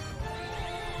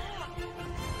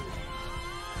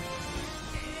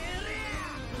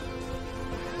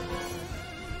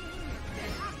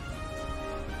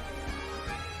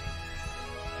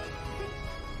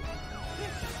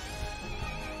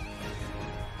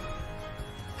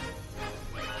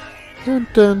 Dun,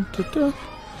 dun, dun, dun.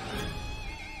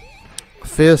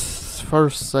 5th,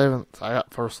 1st, 7th. I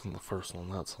got 1st on the first one.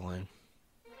 That's lame.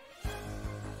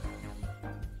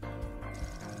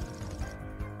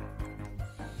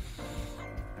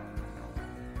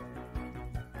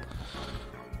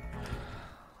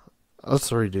 Let's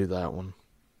redo that one.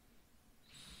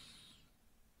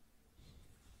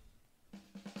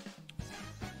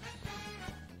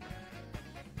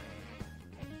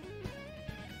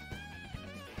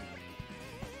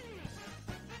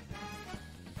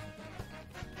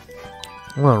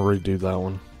 I'm gonna redo that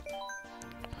one.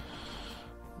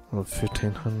 With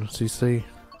 1500cc.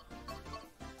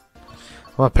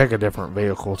 I'm gonna pick a different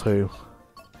vehicle too.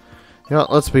 You know,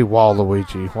 let's be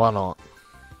Waluigi. Why not?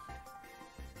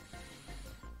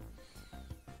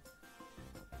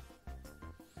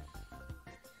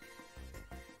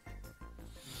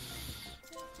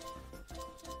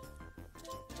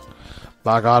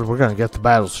 By God, we're gonna get the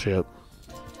battleship.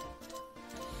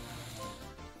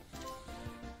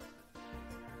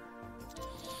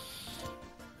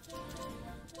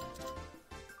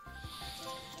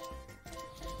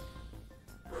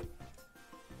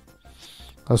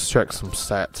 Let's check some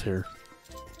stats here.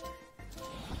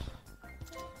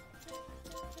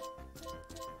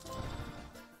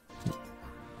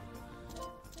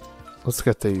 Let's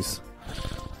get these.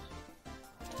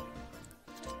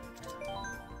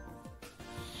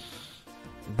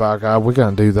 By God, we're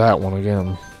gonna do that one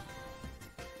again.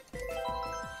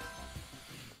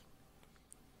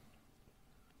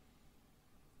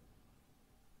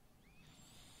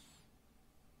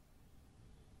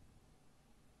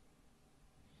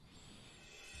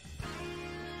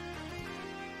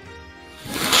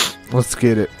 Let's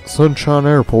get it. Sunshine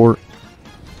Airport.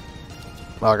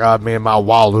 My God, me and my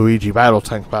Waluigi battle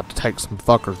tank about to take some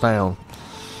fuckers down.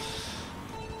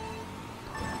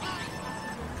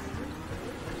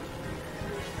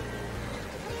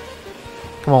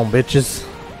 Come on, bitches.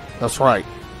 That's right.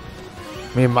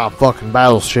 Me and my fucking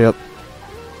battleship.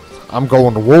 I'm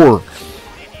going to war.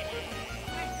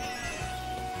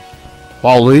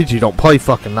 Waluigi don't play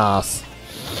fucking nice.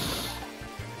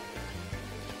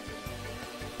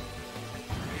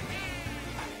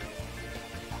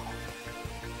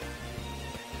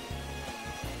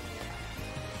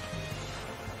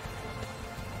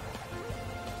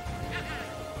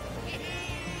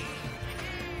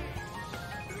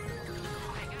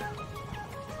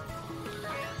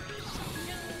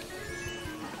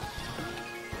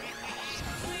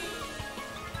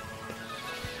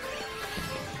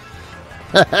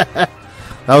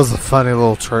 That was a funny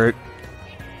little trick.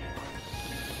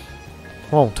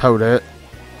 Won't toad it.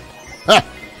 Ah!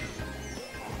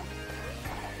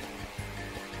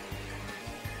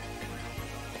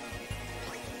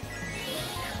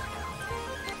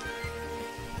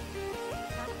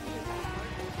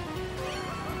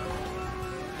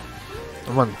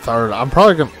 I'm on third. I'm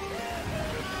probably gonna.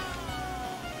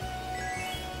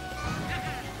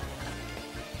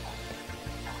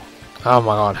 Oh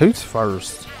my god, who's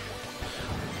first?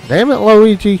 Damn it,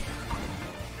 Luigi.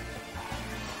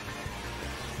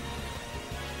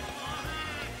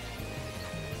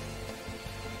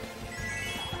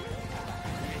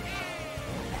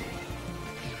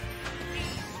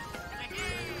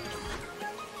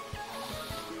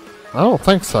 I don't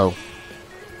think so.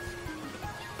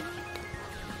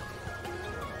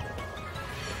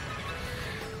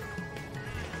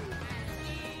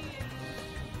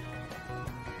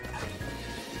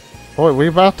 Boy, we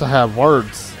about to have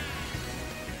words.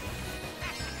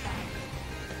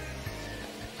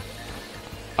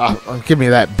 Give me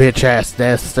that bitch ass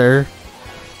Dester.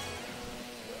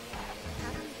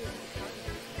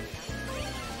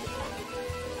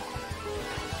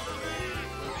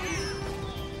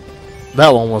 That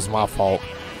one was my fault.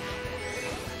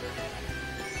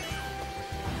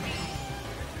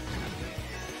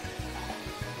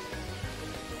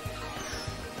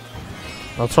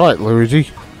 That's right, Luigi.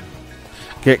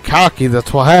 Get cocky,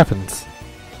 that's what happens.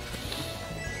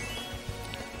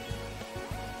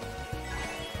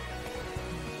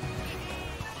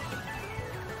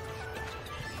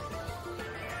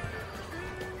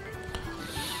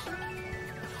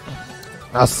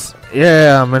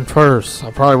 Yeah, I'm in first.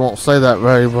 I probably won't say that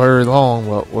very long,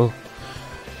 but we'll.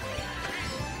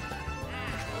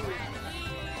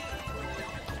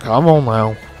 Come on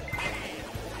now.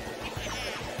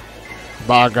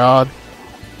 By God.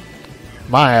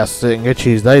 My ass didn't get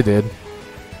cheese, they did.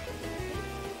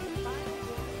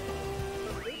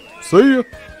 See ya.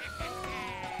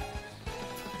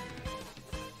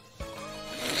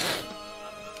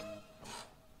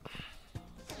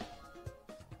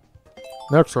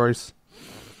 Next race.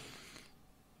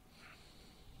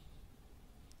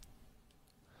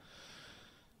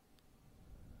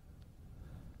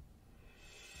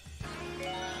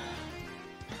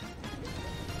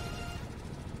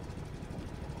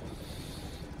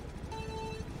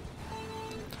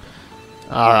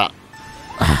 Alright.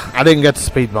 I didn't get the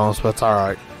speed bonus, but it's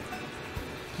alright.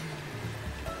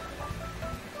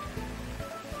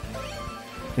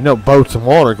 You know, boats and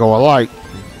water go alike.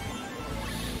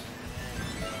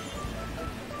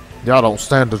 Y'all don't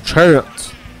stand a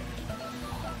chance.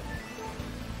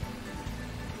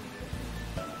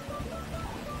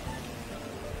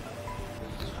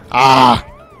 Ah!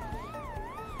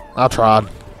 I tried.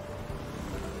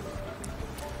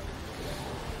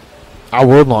 I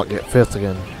will not get fifth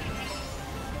again.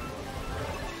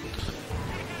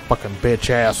 Fucking bitch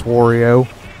ass Wario.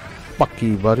 Fuck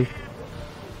you, buddy.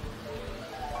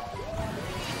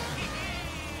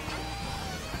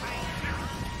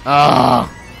 Ah!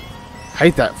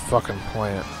 Hate that fucking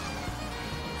plant.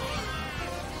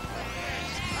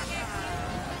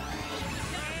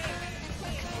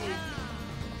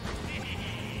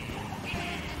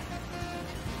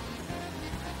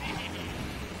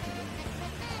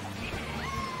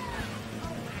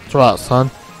 That's right,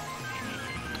 son.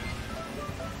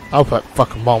 I'll put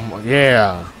fucking bomb.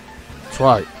 Yeah. That's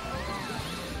right.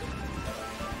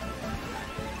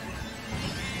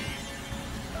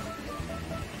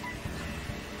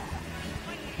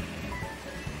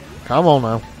 Come on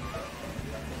now.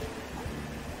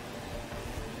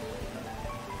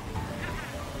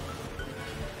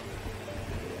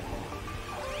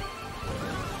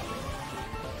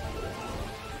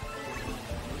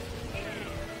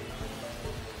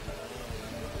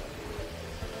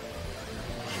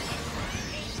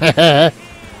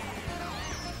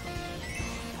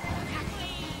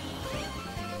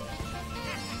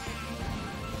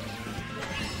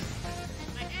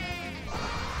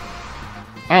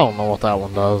 I don't know what that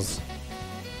one does.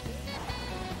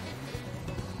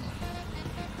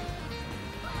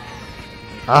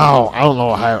 Oh, I don't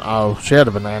know how. Oh, she had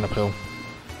a banana peel.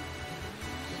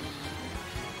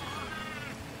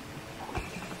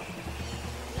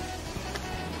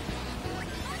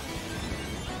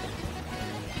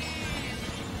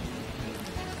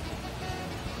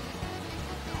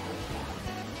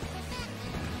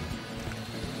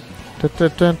 Dun,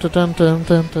 dun, dun, dun, dun,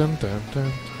 dun, dun, dun,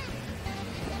 dun.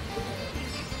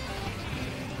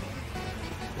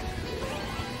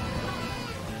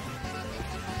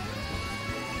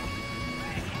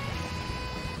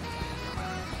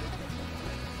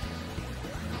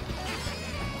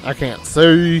 I can't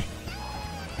see.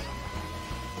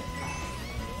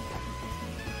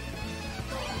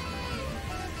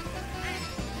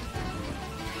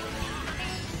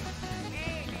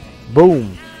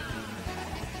 Boom.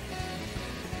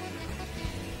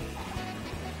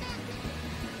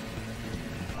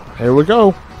 Here we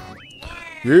go.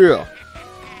 Yeah.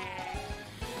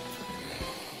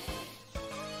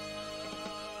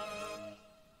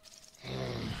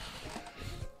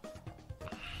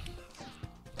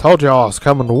 Told y'all I was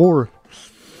coming to war.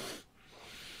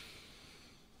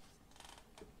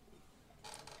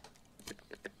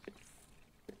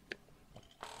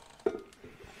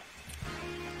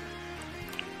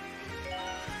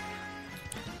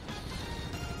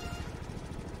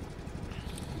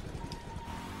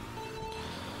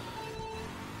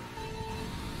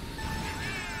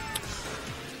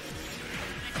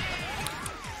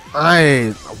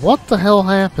 What the hell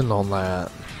happened on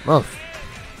that? Oh.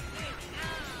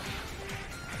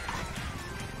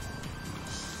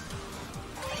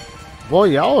 Boy,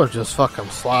 y'all are just fucking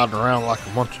sliding around like a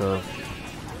bunch of...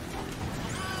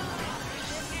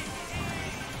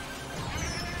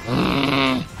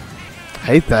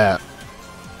 Hate that.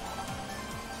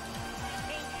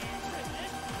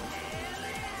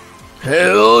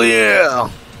 Hell yeah!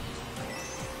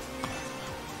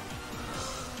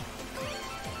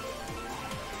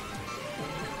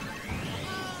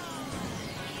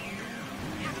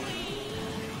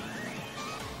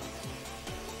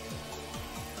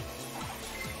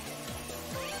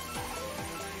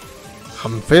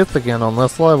 I'm 5th again on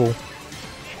this level.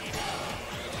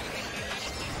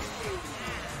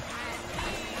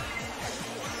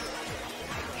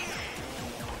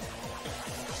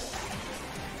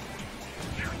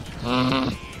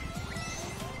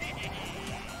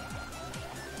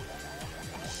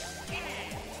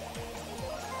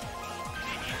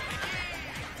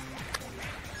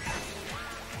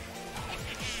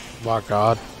 My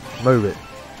God. Move it.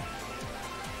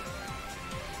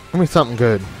 Give me something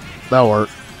good. That'll work.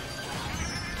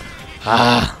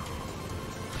 Ah.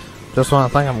 Just when I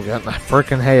think I'm getting a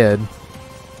freaking head.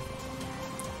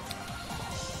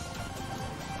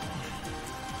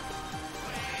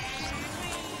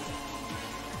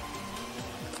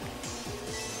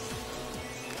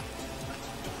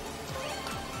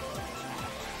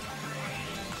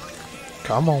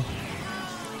 Come on.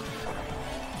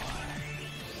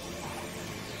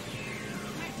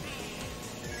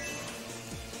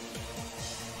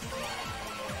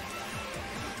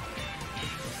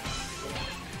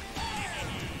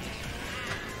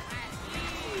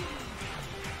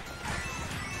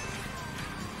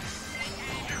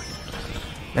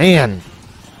 Man.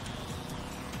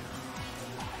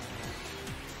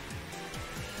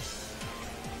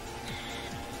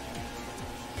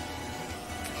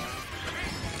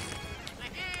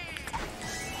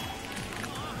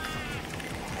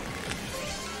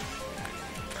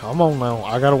 Come on now.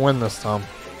 I gotta win this time.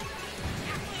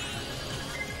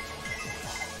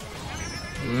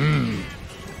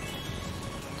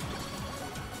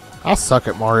 I suck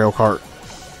at Mario Kart.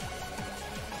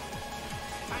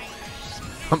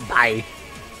 Bye.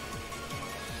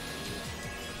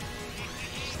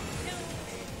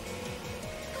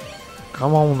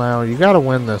 Come on now, you gotta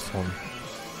win this one.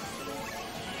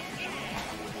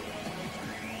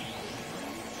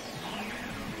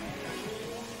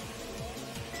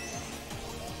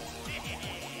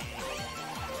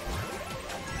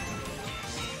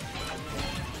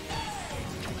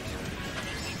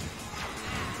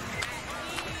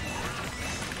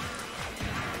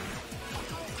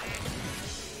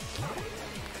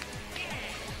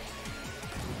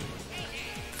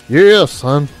 Yeah,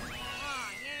 son.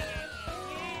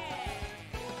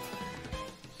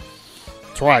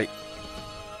 That's right.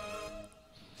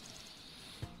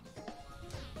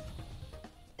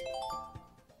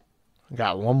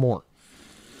 Got one more.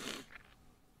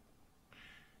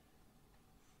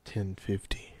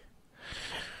 1050.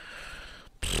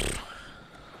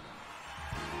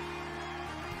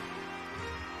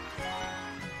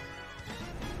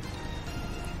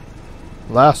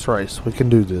 Last race. We can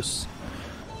do this.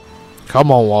 Come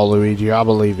on, Waluigi. I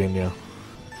believe in you.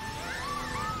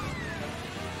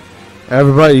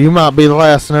 Everybody, you might be the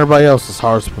last in everybody else's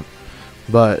hearts,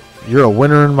 but you're a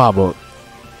winner in my book.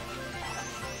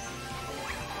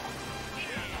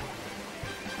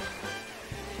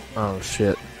 Oh,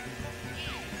 shit.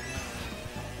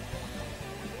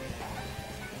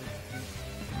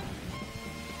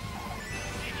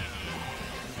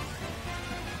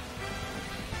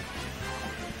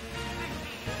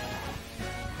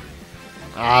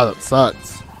 Ah, that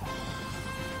sucks.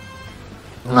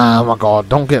 Oh my god,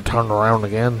 don't get turned around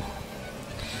again.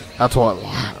 That's what.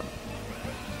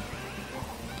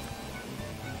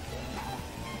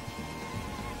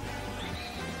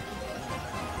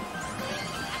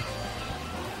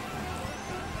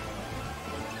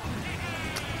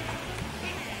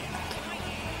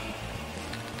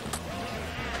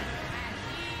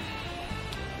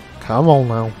 Come on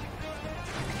now.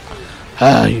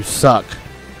 Ah, you suck.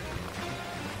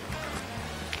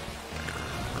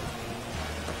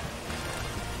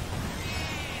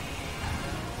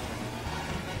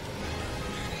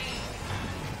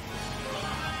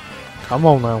 Come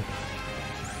on now.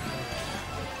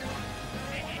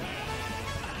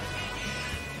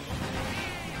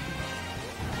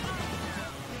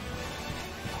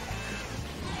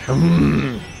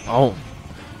 Oh,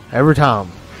 every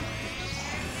time.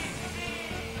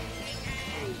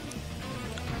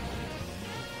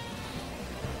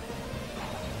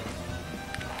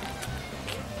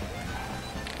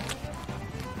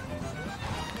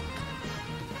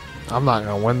 I'm not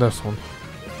gonna win this one.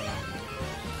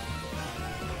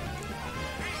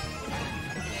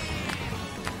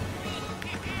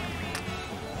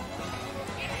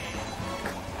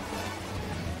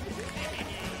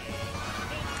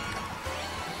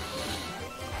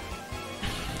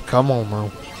 Come on now.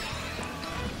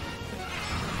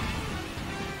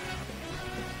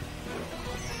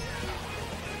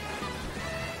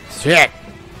 Shit.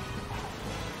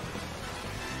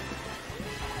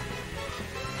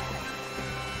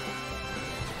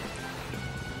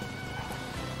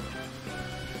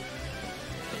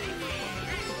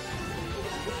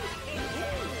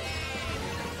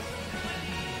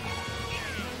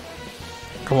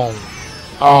 Come on.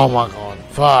 Oh my god.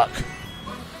 Fuck.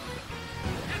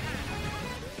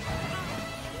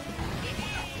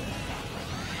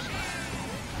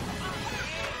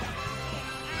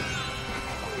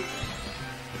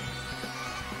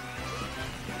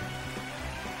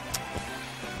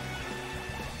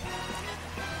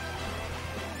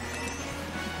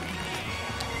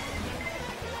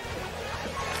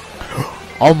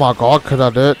 Oh my god, could I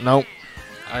do it? Nope.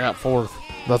 I got fourth.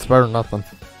 That's better than nothing.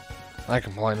 I ain't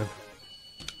complaining.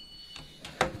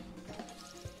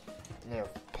 Yeah,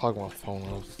 plug my phone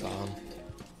all the time.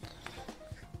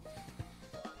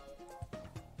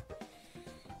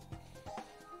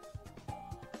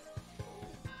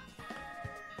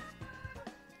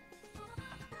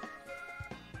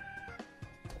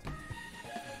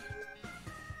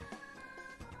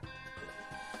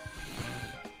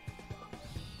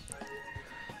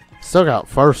 Still got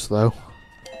first though.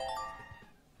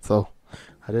 So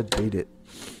I did beat it.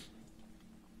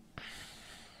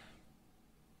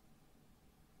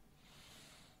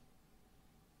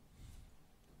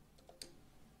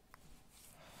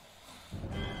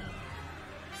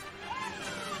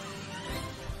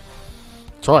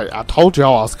 That's right, I told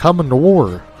y'all I was coming to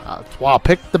war. That's why I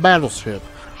picked the battleship.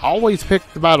 I always pick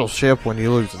the battleship when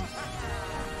you're losing.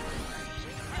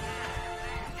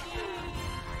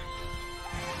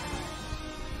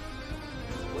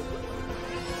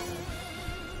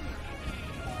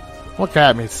 Look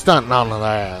at me stunting on the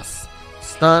ass.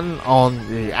 Stunting on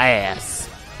the ass.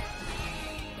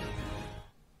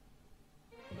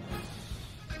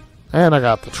 And I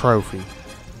got the trophy.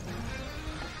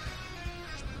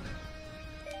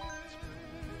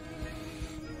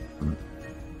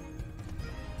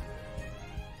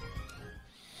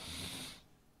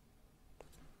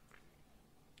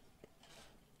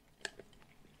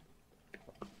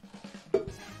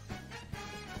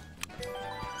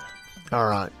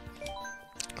 Alright.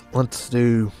 Let's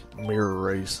do mirror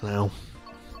race now.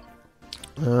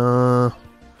 I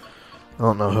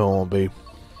don't know who I want to be.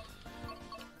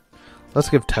 Let's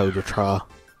give Toad a try.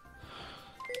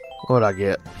 What'd I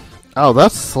get? Oh,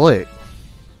 that's slick.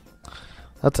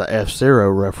 That's a F-Zero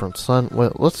reference, son.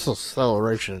 Well, what's the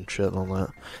acceleration and shit on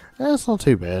that? That's not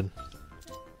too bad.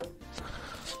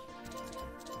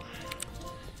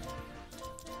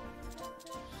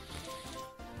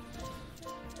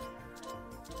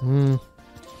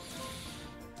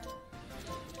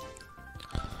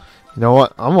 You know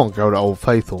what? I'm gonna go to Old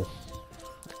Faithful.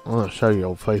 I'm gonna show you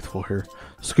Old Faithful here.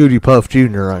 Scooty Puff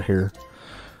Jr. right here.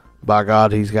 By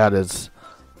God, he's got his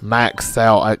maxed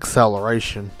out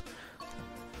acceleration.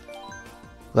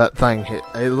 That thing,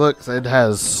 it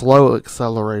has slow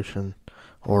acceleration,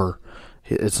 or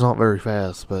it's not very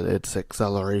fast, but its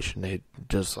acceleration, it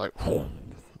just like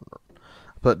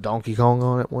put Donkey Kong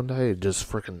on it one day, it just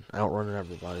freaking outrunning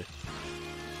everybody.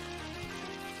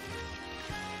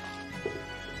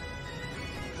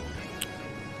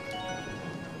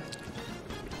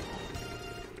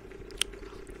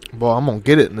 Boy, I'm gonna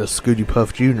get it in this Scooty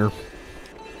Puff Jr.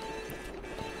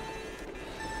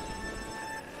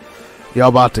 Y'all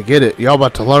about to get it. Y'all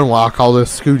about to learn why I call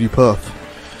this Scooty Puff.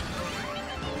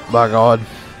 By God.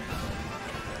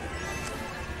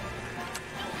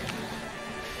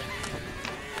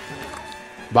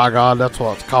 By God, that's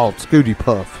what it's called. Scooty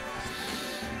Puff.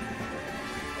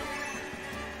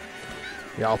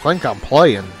 Y'all think I'm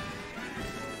playing.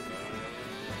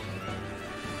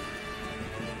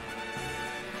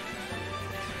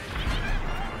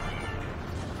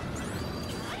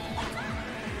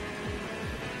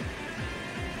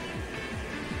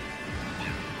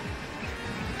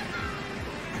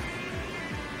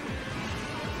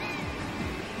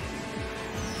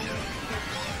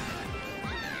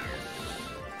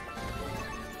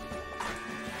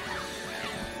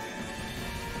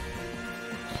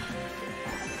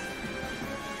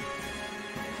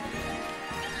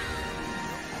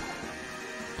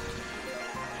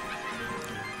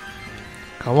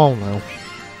 Come on now.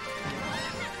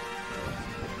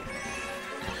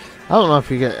 I don't know if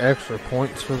you get extra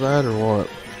points for that or what.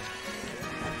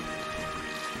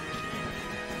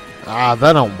 Ah,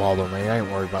 that don't bother me. I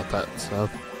ain't worried about that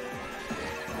stuff.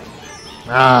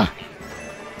 Ah.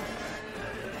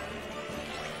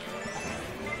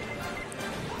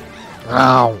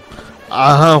 Ow.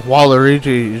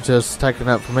 Waluigi, you just taking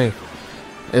up for me.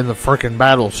 In the frickin'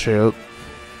 battleship.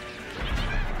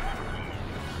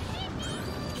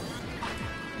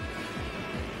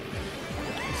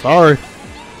 Sorry.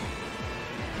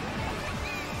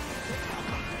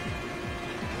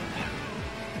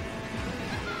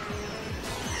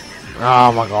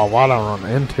 Oh my God, why'd I run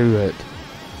into it?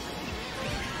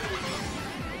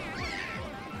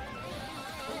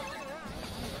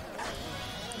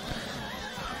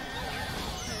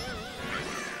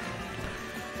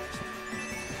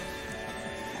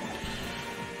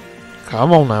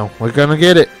 Come on now, we're gonna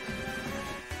get it.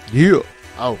 Yeah.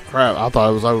 Oh crap, I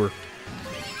thought it was over.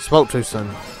 Spoke too soon.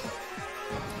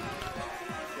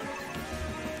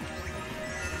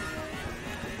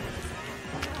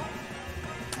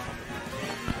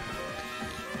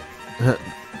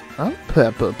 I'm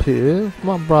Peppa Pig,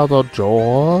 my brother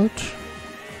George.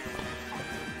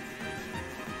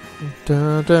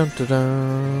 Dun, dun, dun,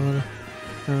 dun.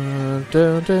 Dun,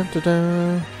 dun, dun, dun,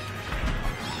 dun.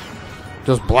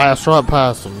 Just blast right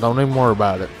past them. Don't even worry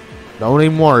about it. Don't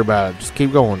even worry about it. Just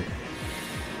keep going.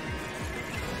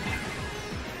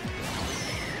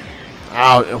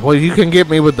 Well, you can get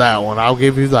me with that one. I'll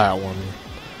give you that one.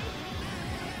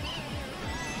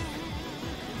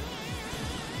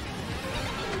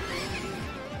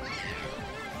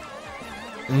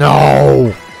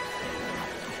 No!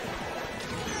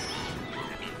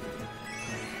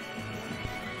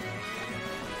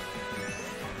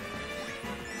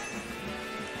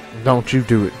 Don't you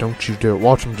do it. Don't you do it.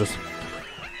 Watch him just...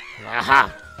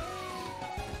 Aha!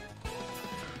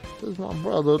 This is my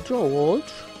brother George.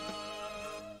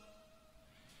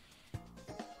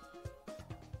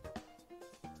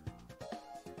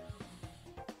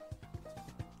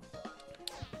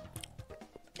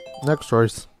 Next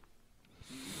race.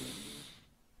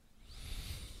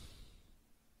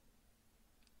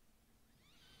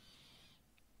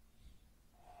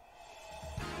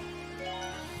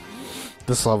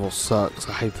 This level sucks.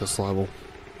 I hate this level.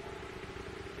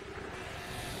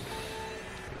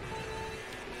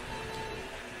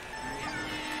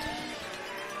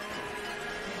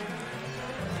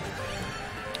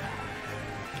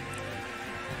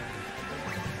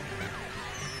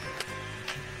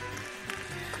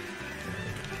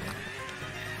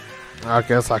 I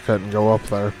guess I couldn't go up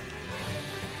there.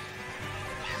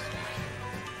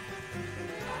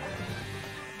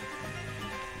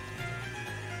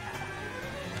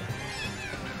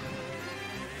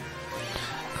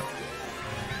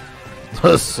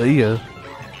 Let's see ya.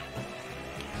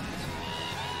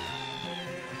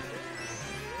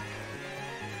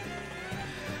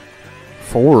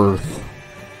 Fourth.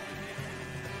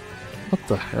 What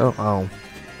the hell? Oh.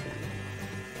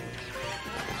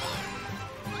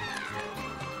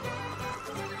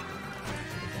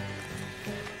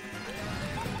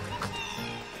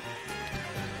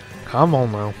 Come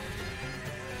on now.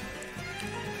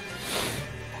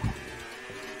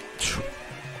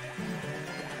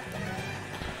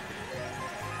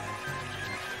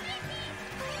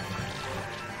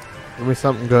 Give me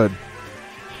something good.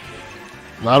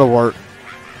 That'll work.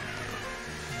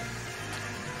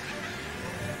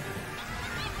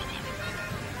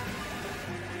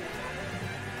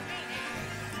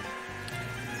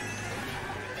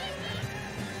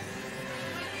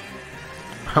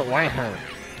 Wow.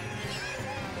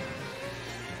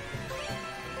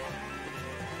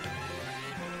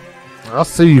 I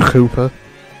see you, Koopa.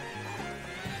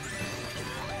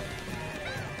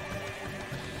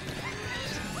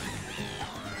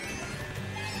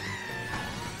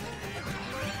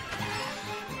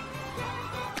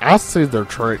 I see their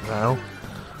trick now.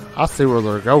 I see where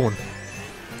they're going.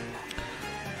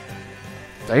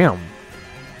 Damn.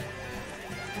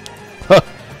 That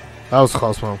was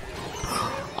close one.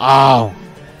 Oh.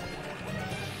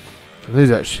 I knew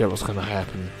that shit was gonna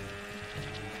happen.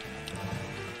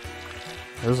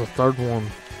 There's a third one.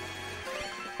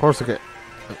 Of course I get...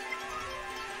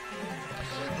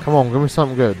 Come on, give me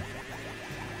something good.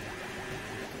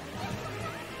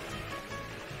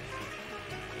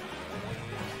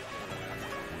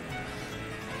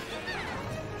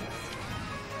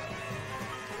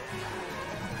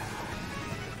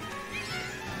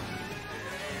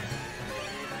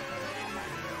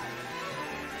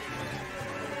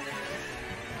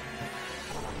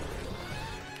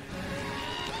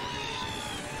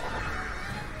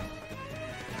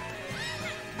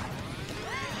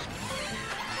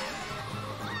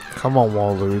 Come on,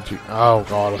 Waluigi. Oh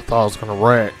god, I thought I was gonna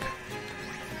wreck.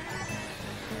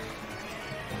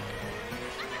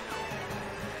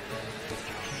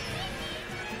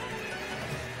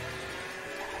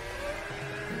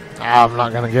 I'm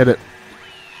not gonna get it.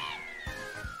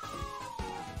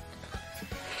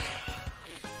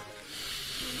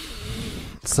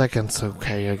 Second's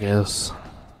okay, I guess.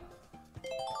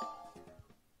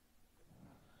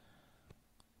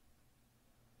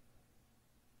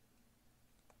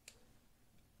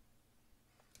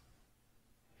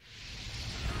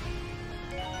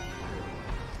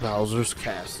 Bowser's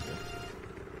Castle.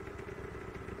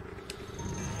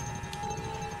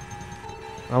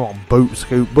 I'm on Boot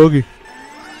Scoot Boogie.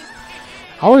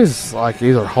 I always like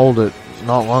either hold it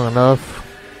not long enough.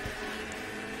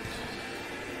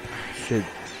 Shit.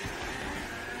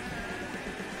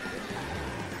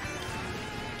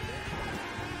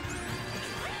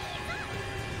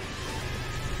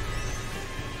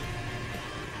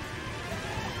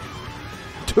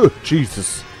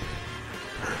 Jesus.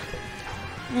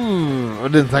 I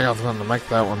didn't think I was going to make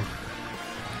that one.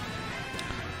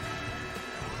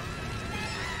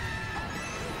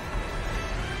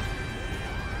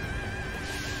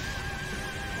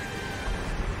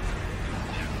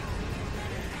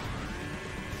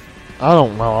 I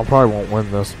don't know. I probably won't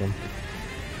win this one.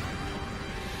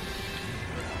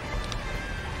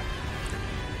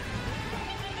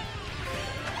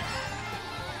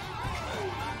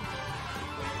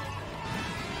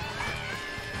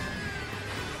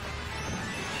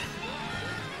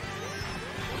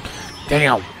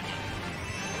 Damn.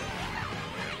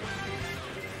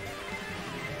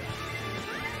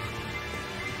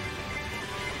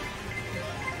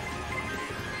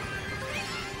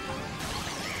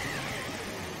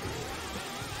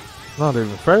 Not even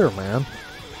fair, man.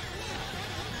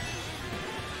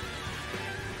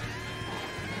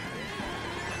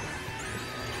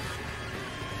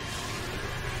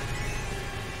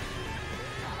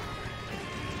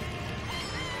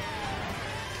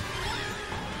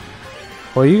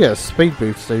 Well, you got speed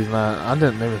boots these night. I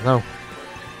didn't even know.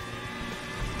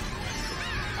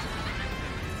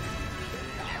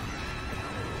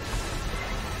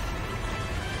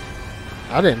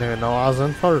 I didn't even know I was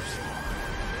in first.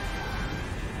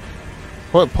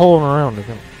 Quit pulling around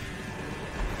again.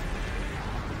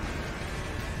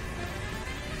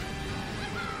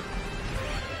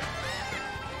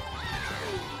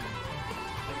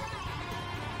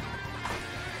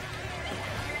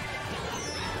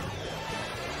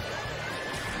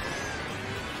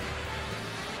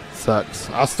 Sucks.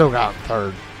 I still got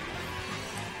third.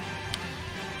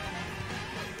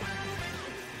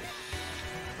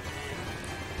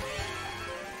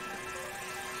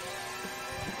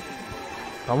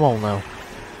 Come on now.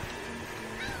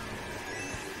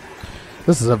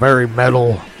 This is a very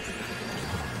metal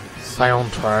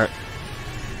soundtrack.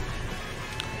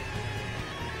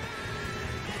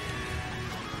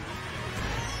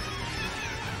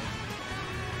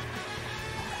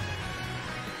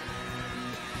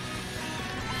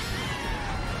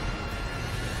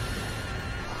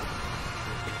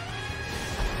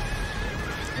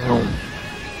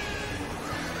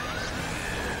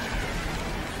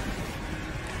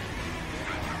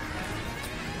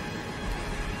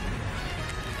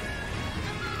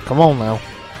 Come on now.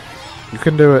 You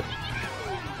can do it.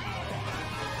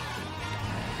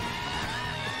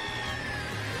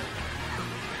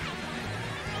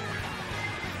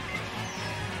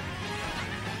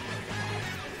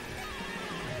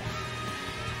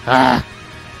 Ah!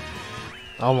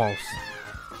 Almost.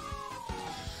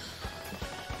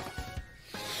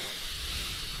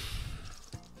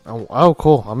 Oh,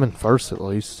 cool. I'm in first at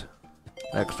least.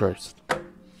 Next race.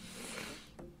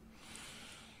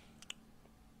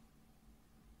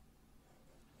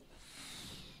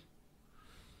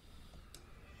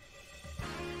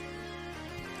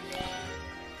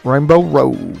 Rainbow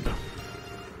Road.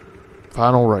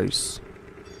 Final race.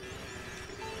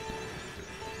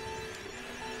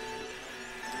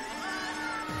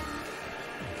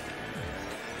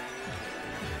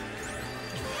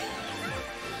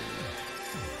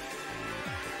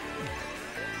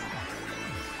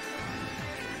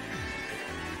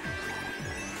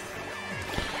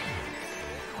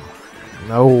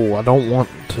 No, I don't want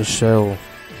to show.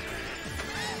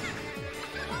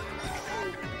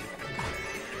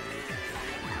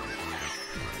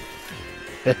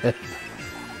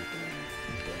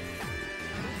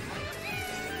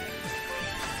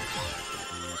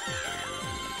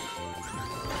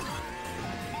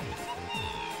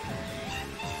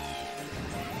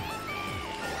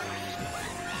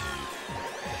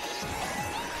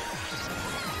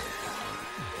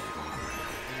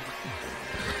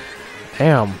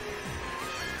 Damn.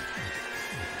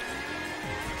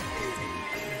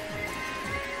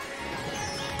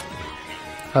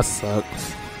 That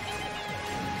sucks.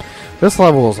 This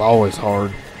level is always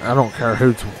hard. I don't care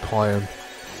who's playing.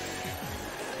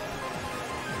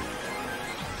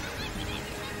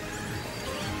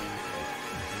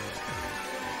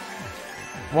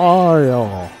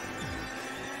 Mario.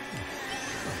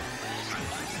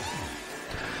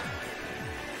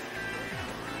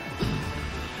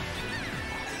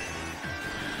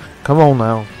 Come on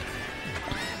now.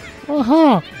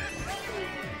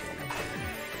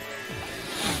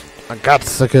 I got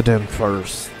to get in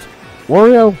first.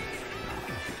 Wario?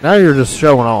 Now you're just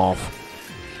showing off.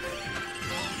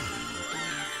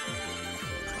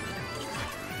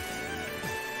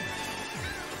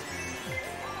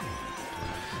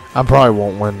 I probably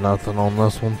won't win nothing on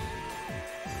this one.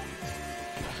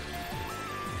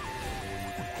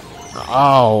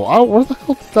 Oh, where the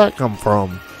hell did that come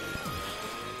from?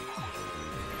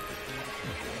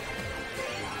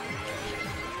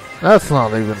 That's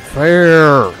not even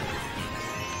fair.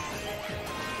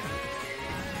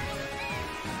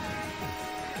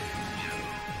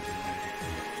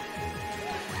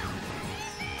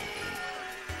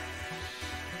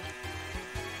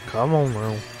 Come on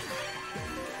now.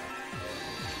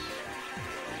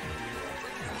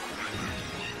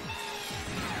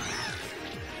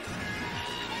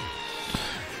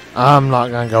 I'm not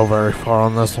gonna go very far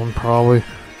on this one, probably.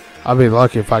 I'll be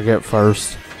lucky if I get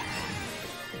first.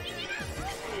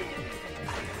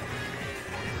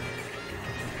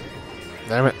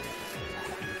 Damn it.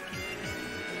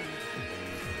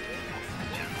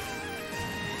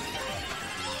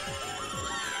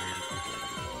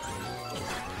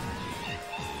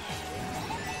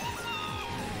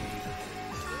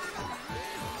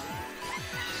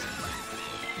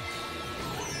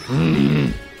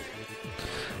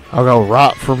 I'll go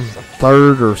right from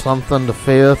third or something to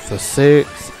fifth to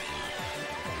sixth.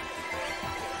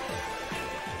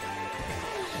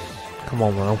 Come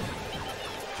on, man.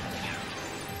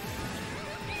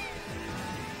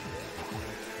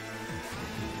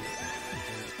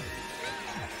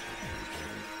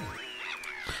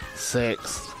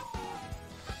 Sixth.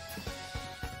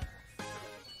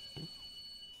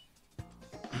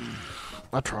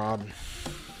 I tried.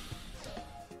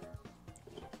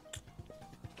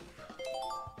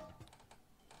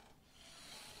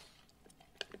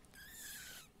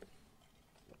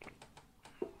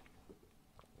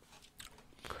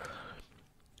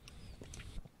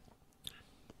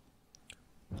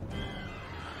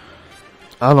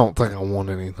 I don't think I won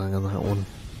anything in that one.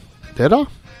 Did I?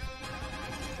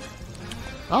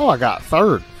 Oh, I got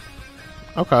third.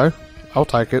 Okay, I'll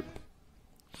take it.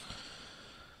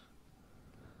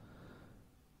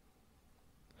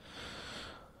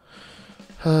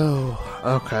 Oh,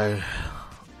 okay.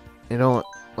 You know what?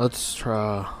 Let's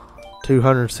try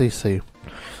 200cc.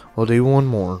 We'll do one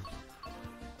more.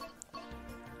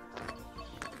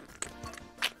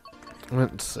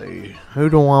 Let's see. Who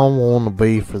do I want to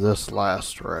be for this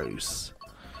last race?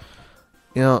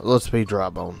 You know, let's be Dry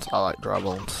Bones. I like Dry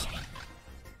Bones.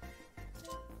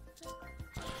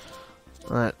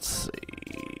 Let's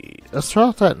see. Let's try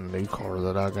out that new car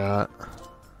that I got.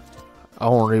 I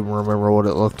don't even remember what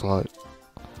it looked like.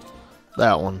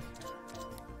 That one.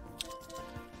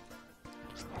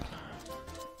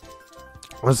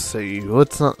 Let's see.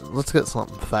 Let's get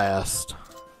something fast.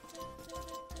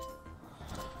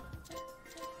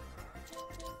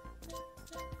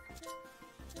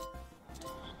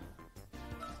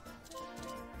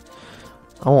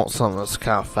 I want something that's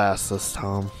kind of fast this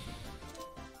time.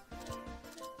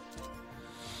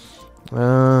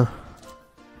 I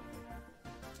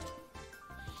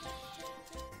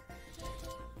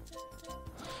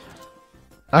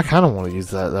kind of want to use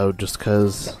that though, just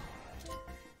because.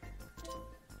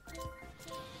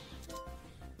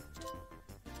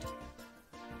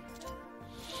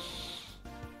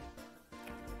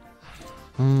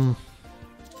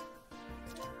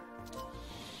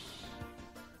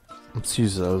 Let's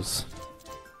use those.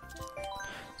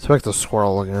 Let's make the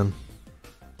squirrel again.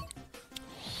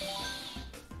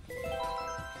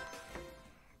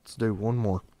 Let's do one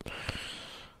more.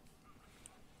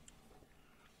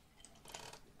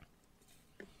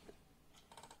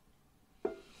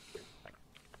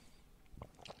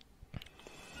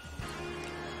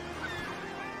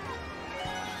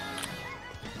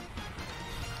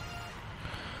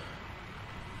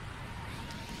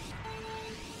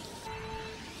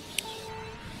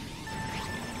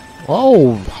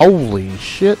 Oh, holy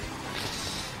shit.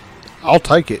 I'll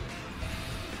take it.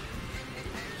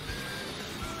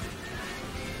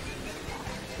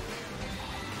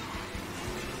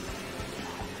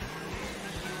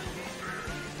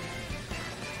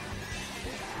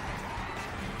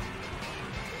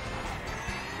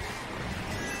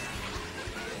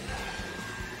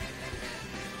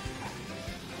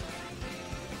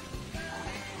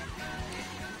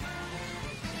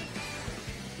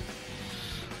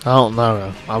 I don't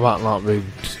know. I might not be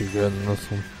too good in this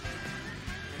one.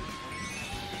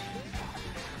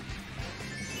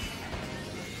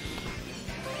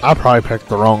 I probably picked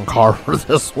the wrong car for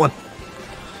this one.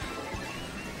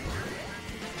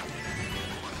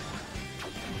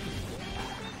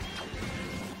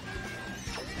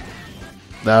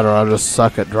 That or I just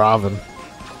suck at driving.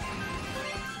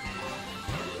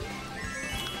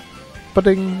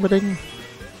 Ba-ding, ba-ding.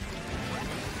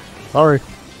 Sorry.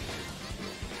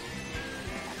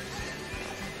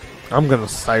 I'm gonna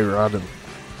stay riding.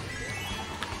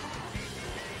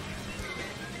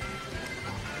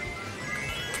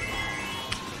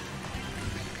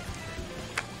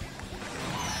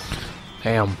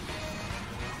 Damn.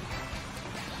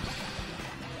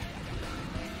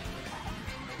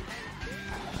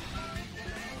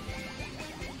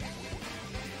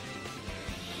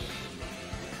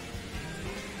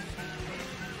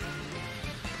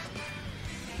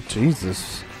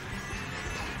 Jesus.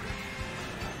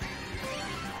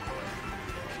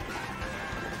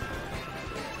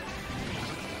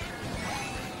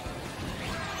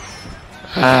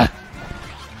 Ah.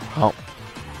 Oh.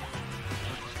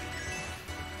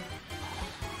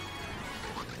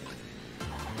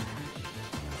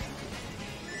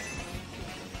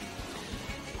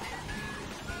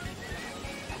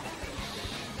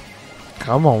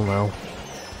 Come on now.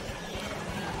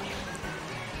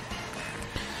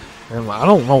 And I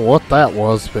don't know what that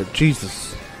was, but Jesus.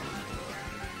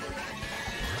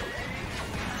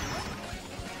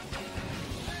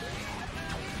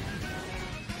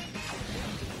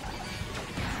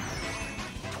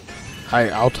 Hey,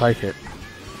 I'll take it.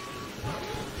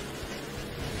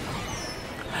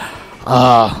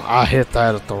 I hit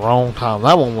that at the wrong time.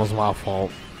 That one was my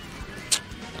fault.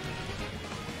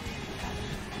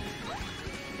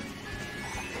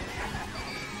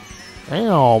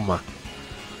 Damn.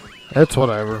 It's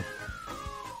whatever.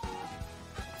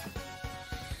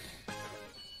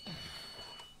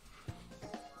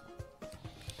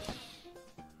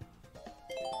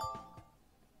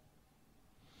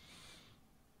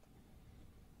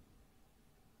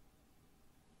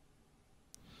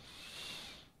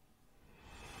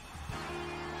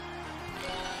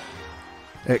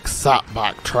 Excite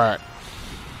back track.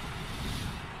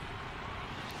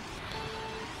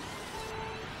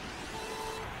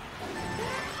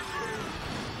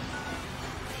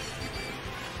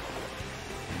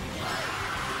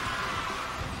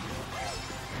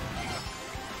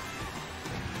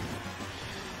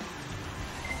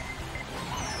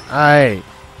 Hey,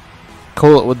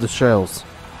 cool it with the shells.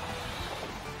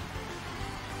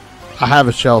 I have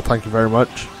a shell, thank you very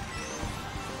much.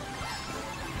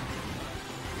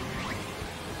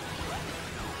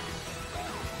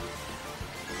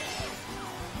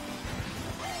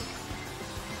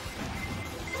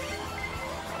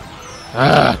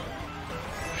 Ah,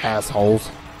 assholes.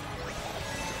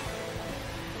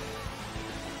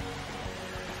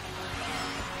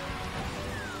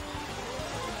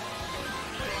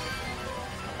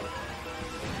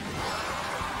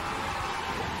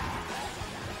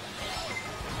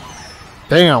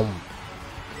 Damn.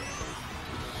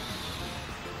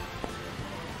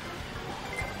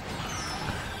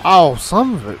 Oh,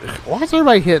 some of it. Why is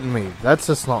everybody hitting me? That's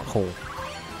just not cool.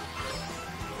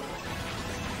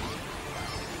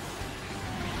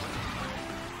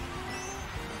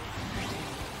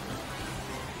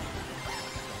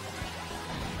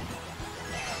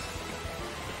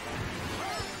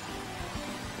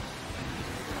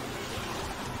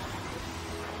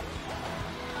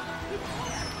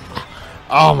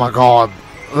 Oh my god.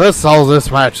 That's all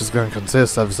this match is going to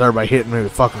consist of, is everybody hitting me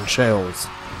with fucking shells.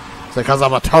 Is it because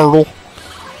I'm a turtle?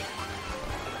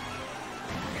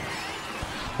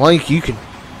 Link, you can...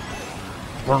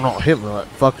 We're not hitting me with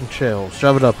fucking shells.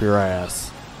 Shove it up your ass.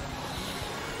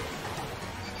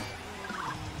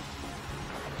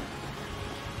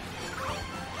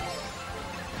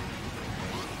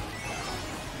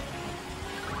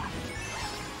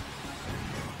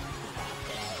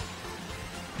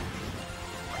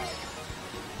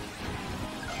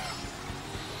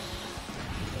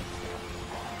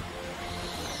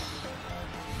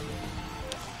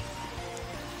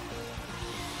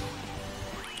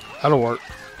 That'll work.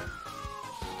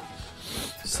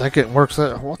 Second works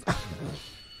out. What?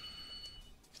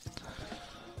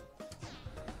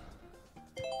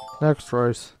 Next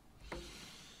race.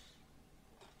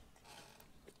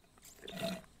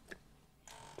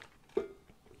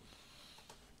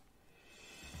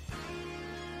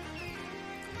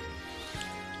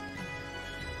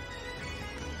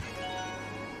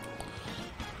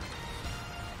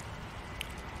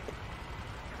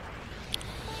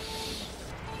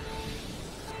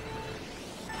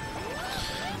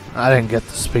 I didn't get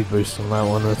the speed boost on that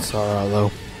one. That's alright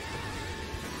though.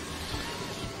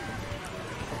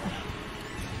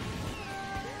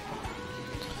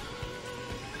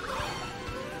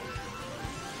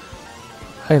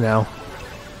 Hey now.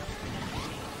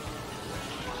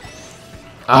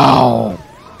 Oh!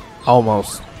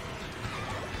 Almost.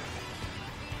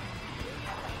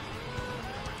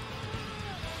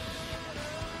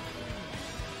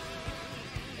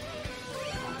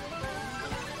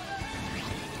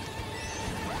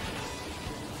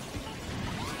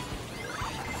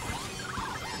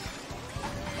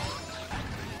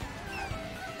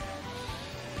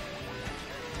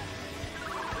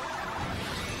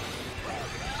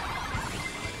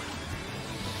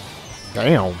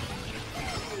 Damn.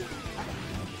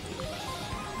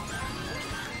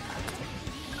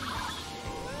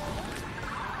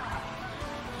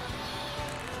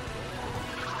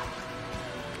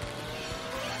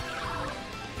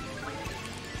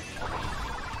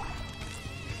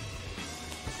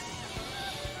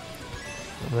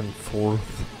 I'm in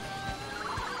fourth.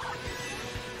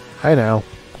 Hey now.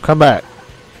 Come back.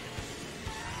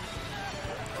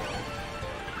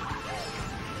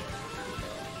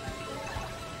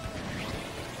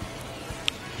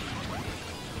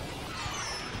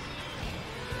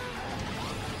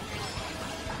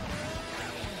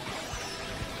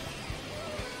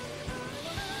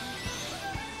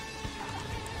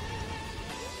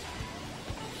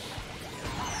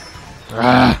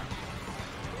 Ah.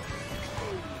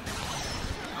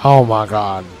 Oh my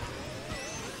god.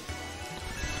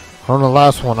 On the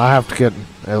last one, I have to get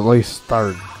at least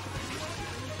third.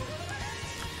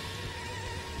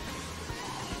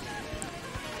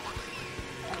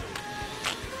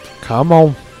 Come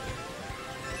on.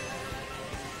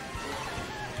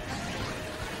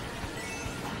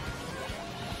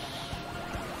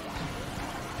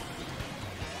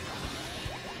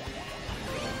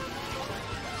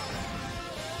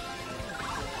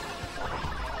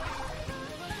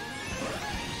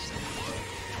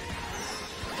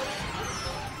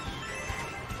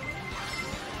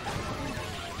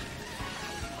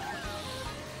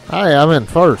 Hey, I'm in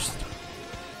first.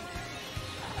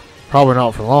 Probably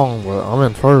not for long, but I'm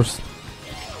in first.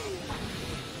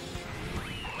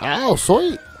 Oh,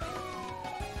 sweet.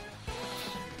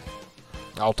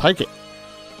 I'll take it.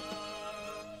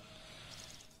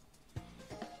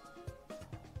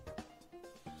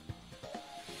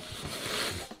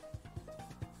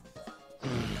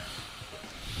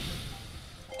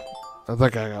 I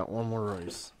think I got one more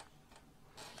race.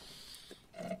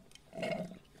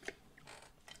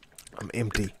 I'm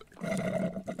empty.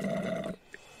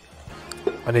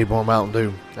 I need more Mountain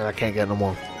Dew, and I can't get no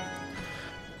more.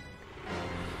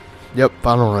 Yep,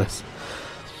 final race.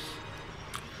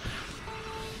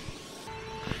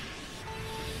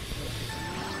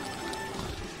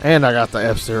 And I got the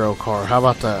F-Zero car. How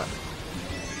about that?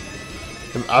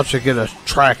 I should get a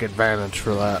track advantage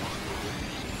for that.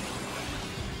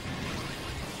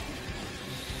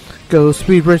 Go,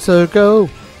 Speed Racer, go!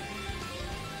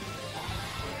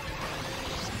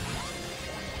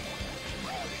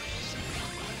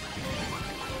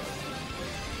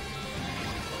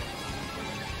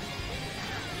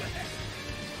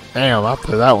 Damn, I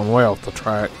threw that one way off the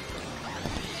track.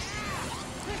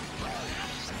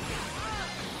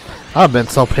 I'd have been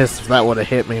so pissed if that would have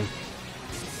hit me.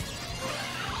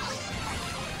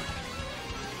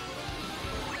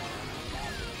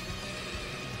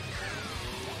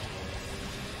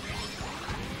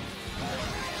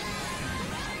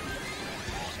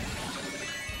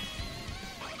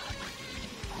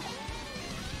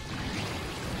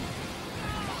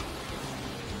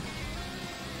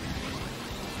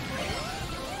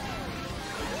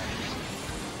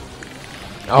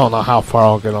 I don't know how far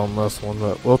I'll get on this one,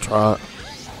 but we'll try it.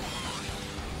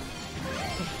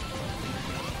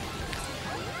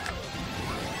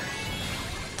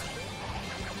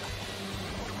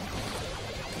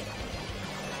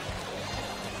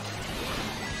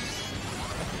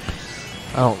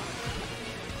 I don't.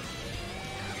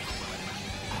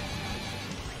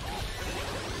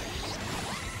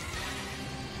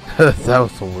 That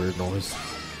was a weird noise.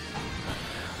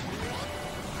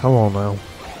 Come on now.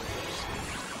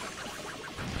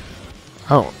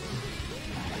 Oh.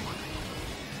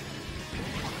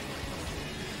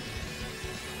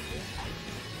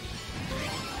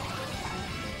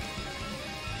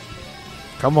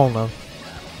 Come on now.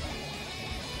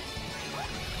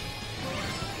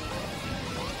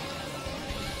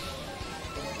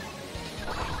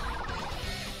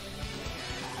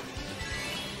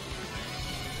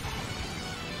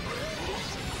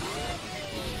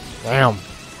 Damn.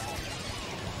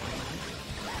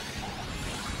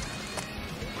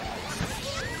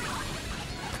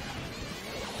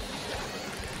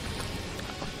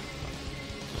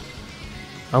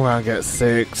 I'm gonna get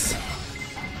 6.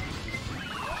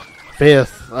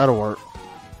 5th, that'll work.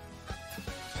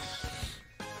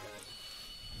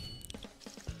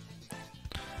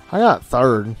 I got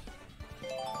 3rd.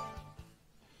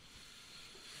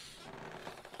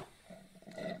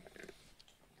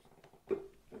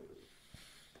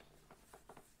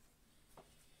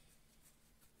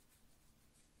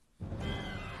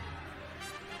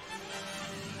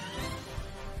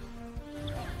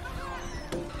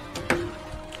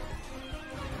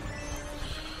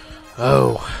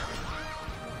 Oh.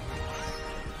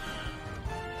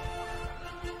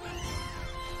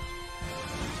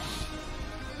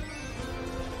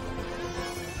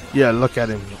 Yeah, look at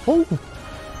him. Ooh.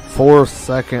 4th,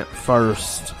 2nd,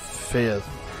 1st, 5th.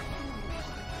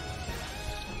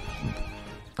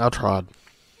 I tried.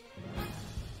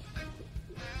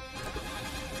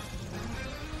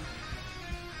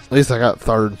 At least I got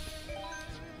 3rd.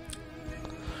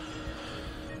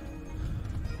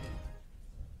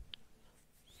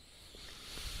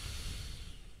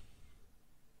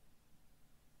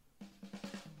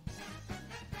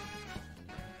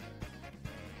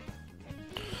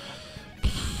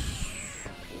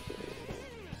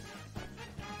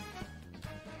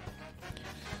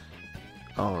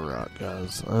 Alright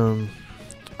guys,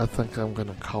 I think I'm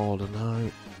gonna call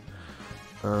tonight,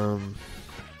 on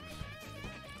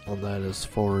that as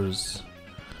far as,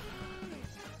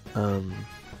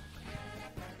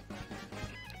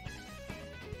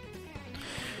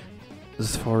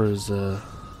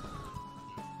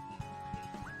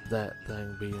 that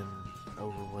thing being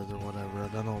over with or whatever.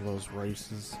 I've done all those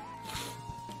races,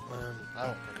 I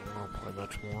don't think I'm gonna play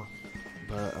much more,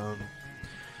 but,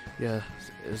 yeah,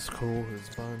 it's cool, it's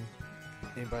fun.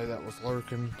 Anybody that was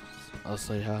lurking, I'll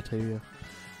say hi to you.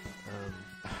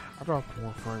 I dropped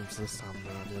more frames this time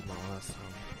than I did my last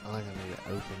time. I think I need to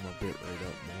open my bitrate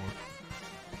up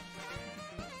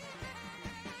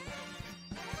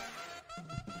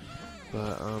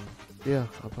more. But, yeah,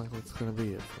 I think that's gonna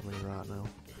be it for me right now.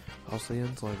 I'll see you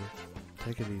later.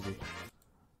 Take it easy.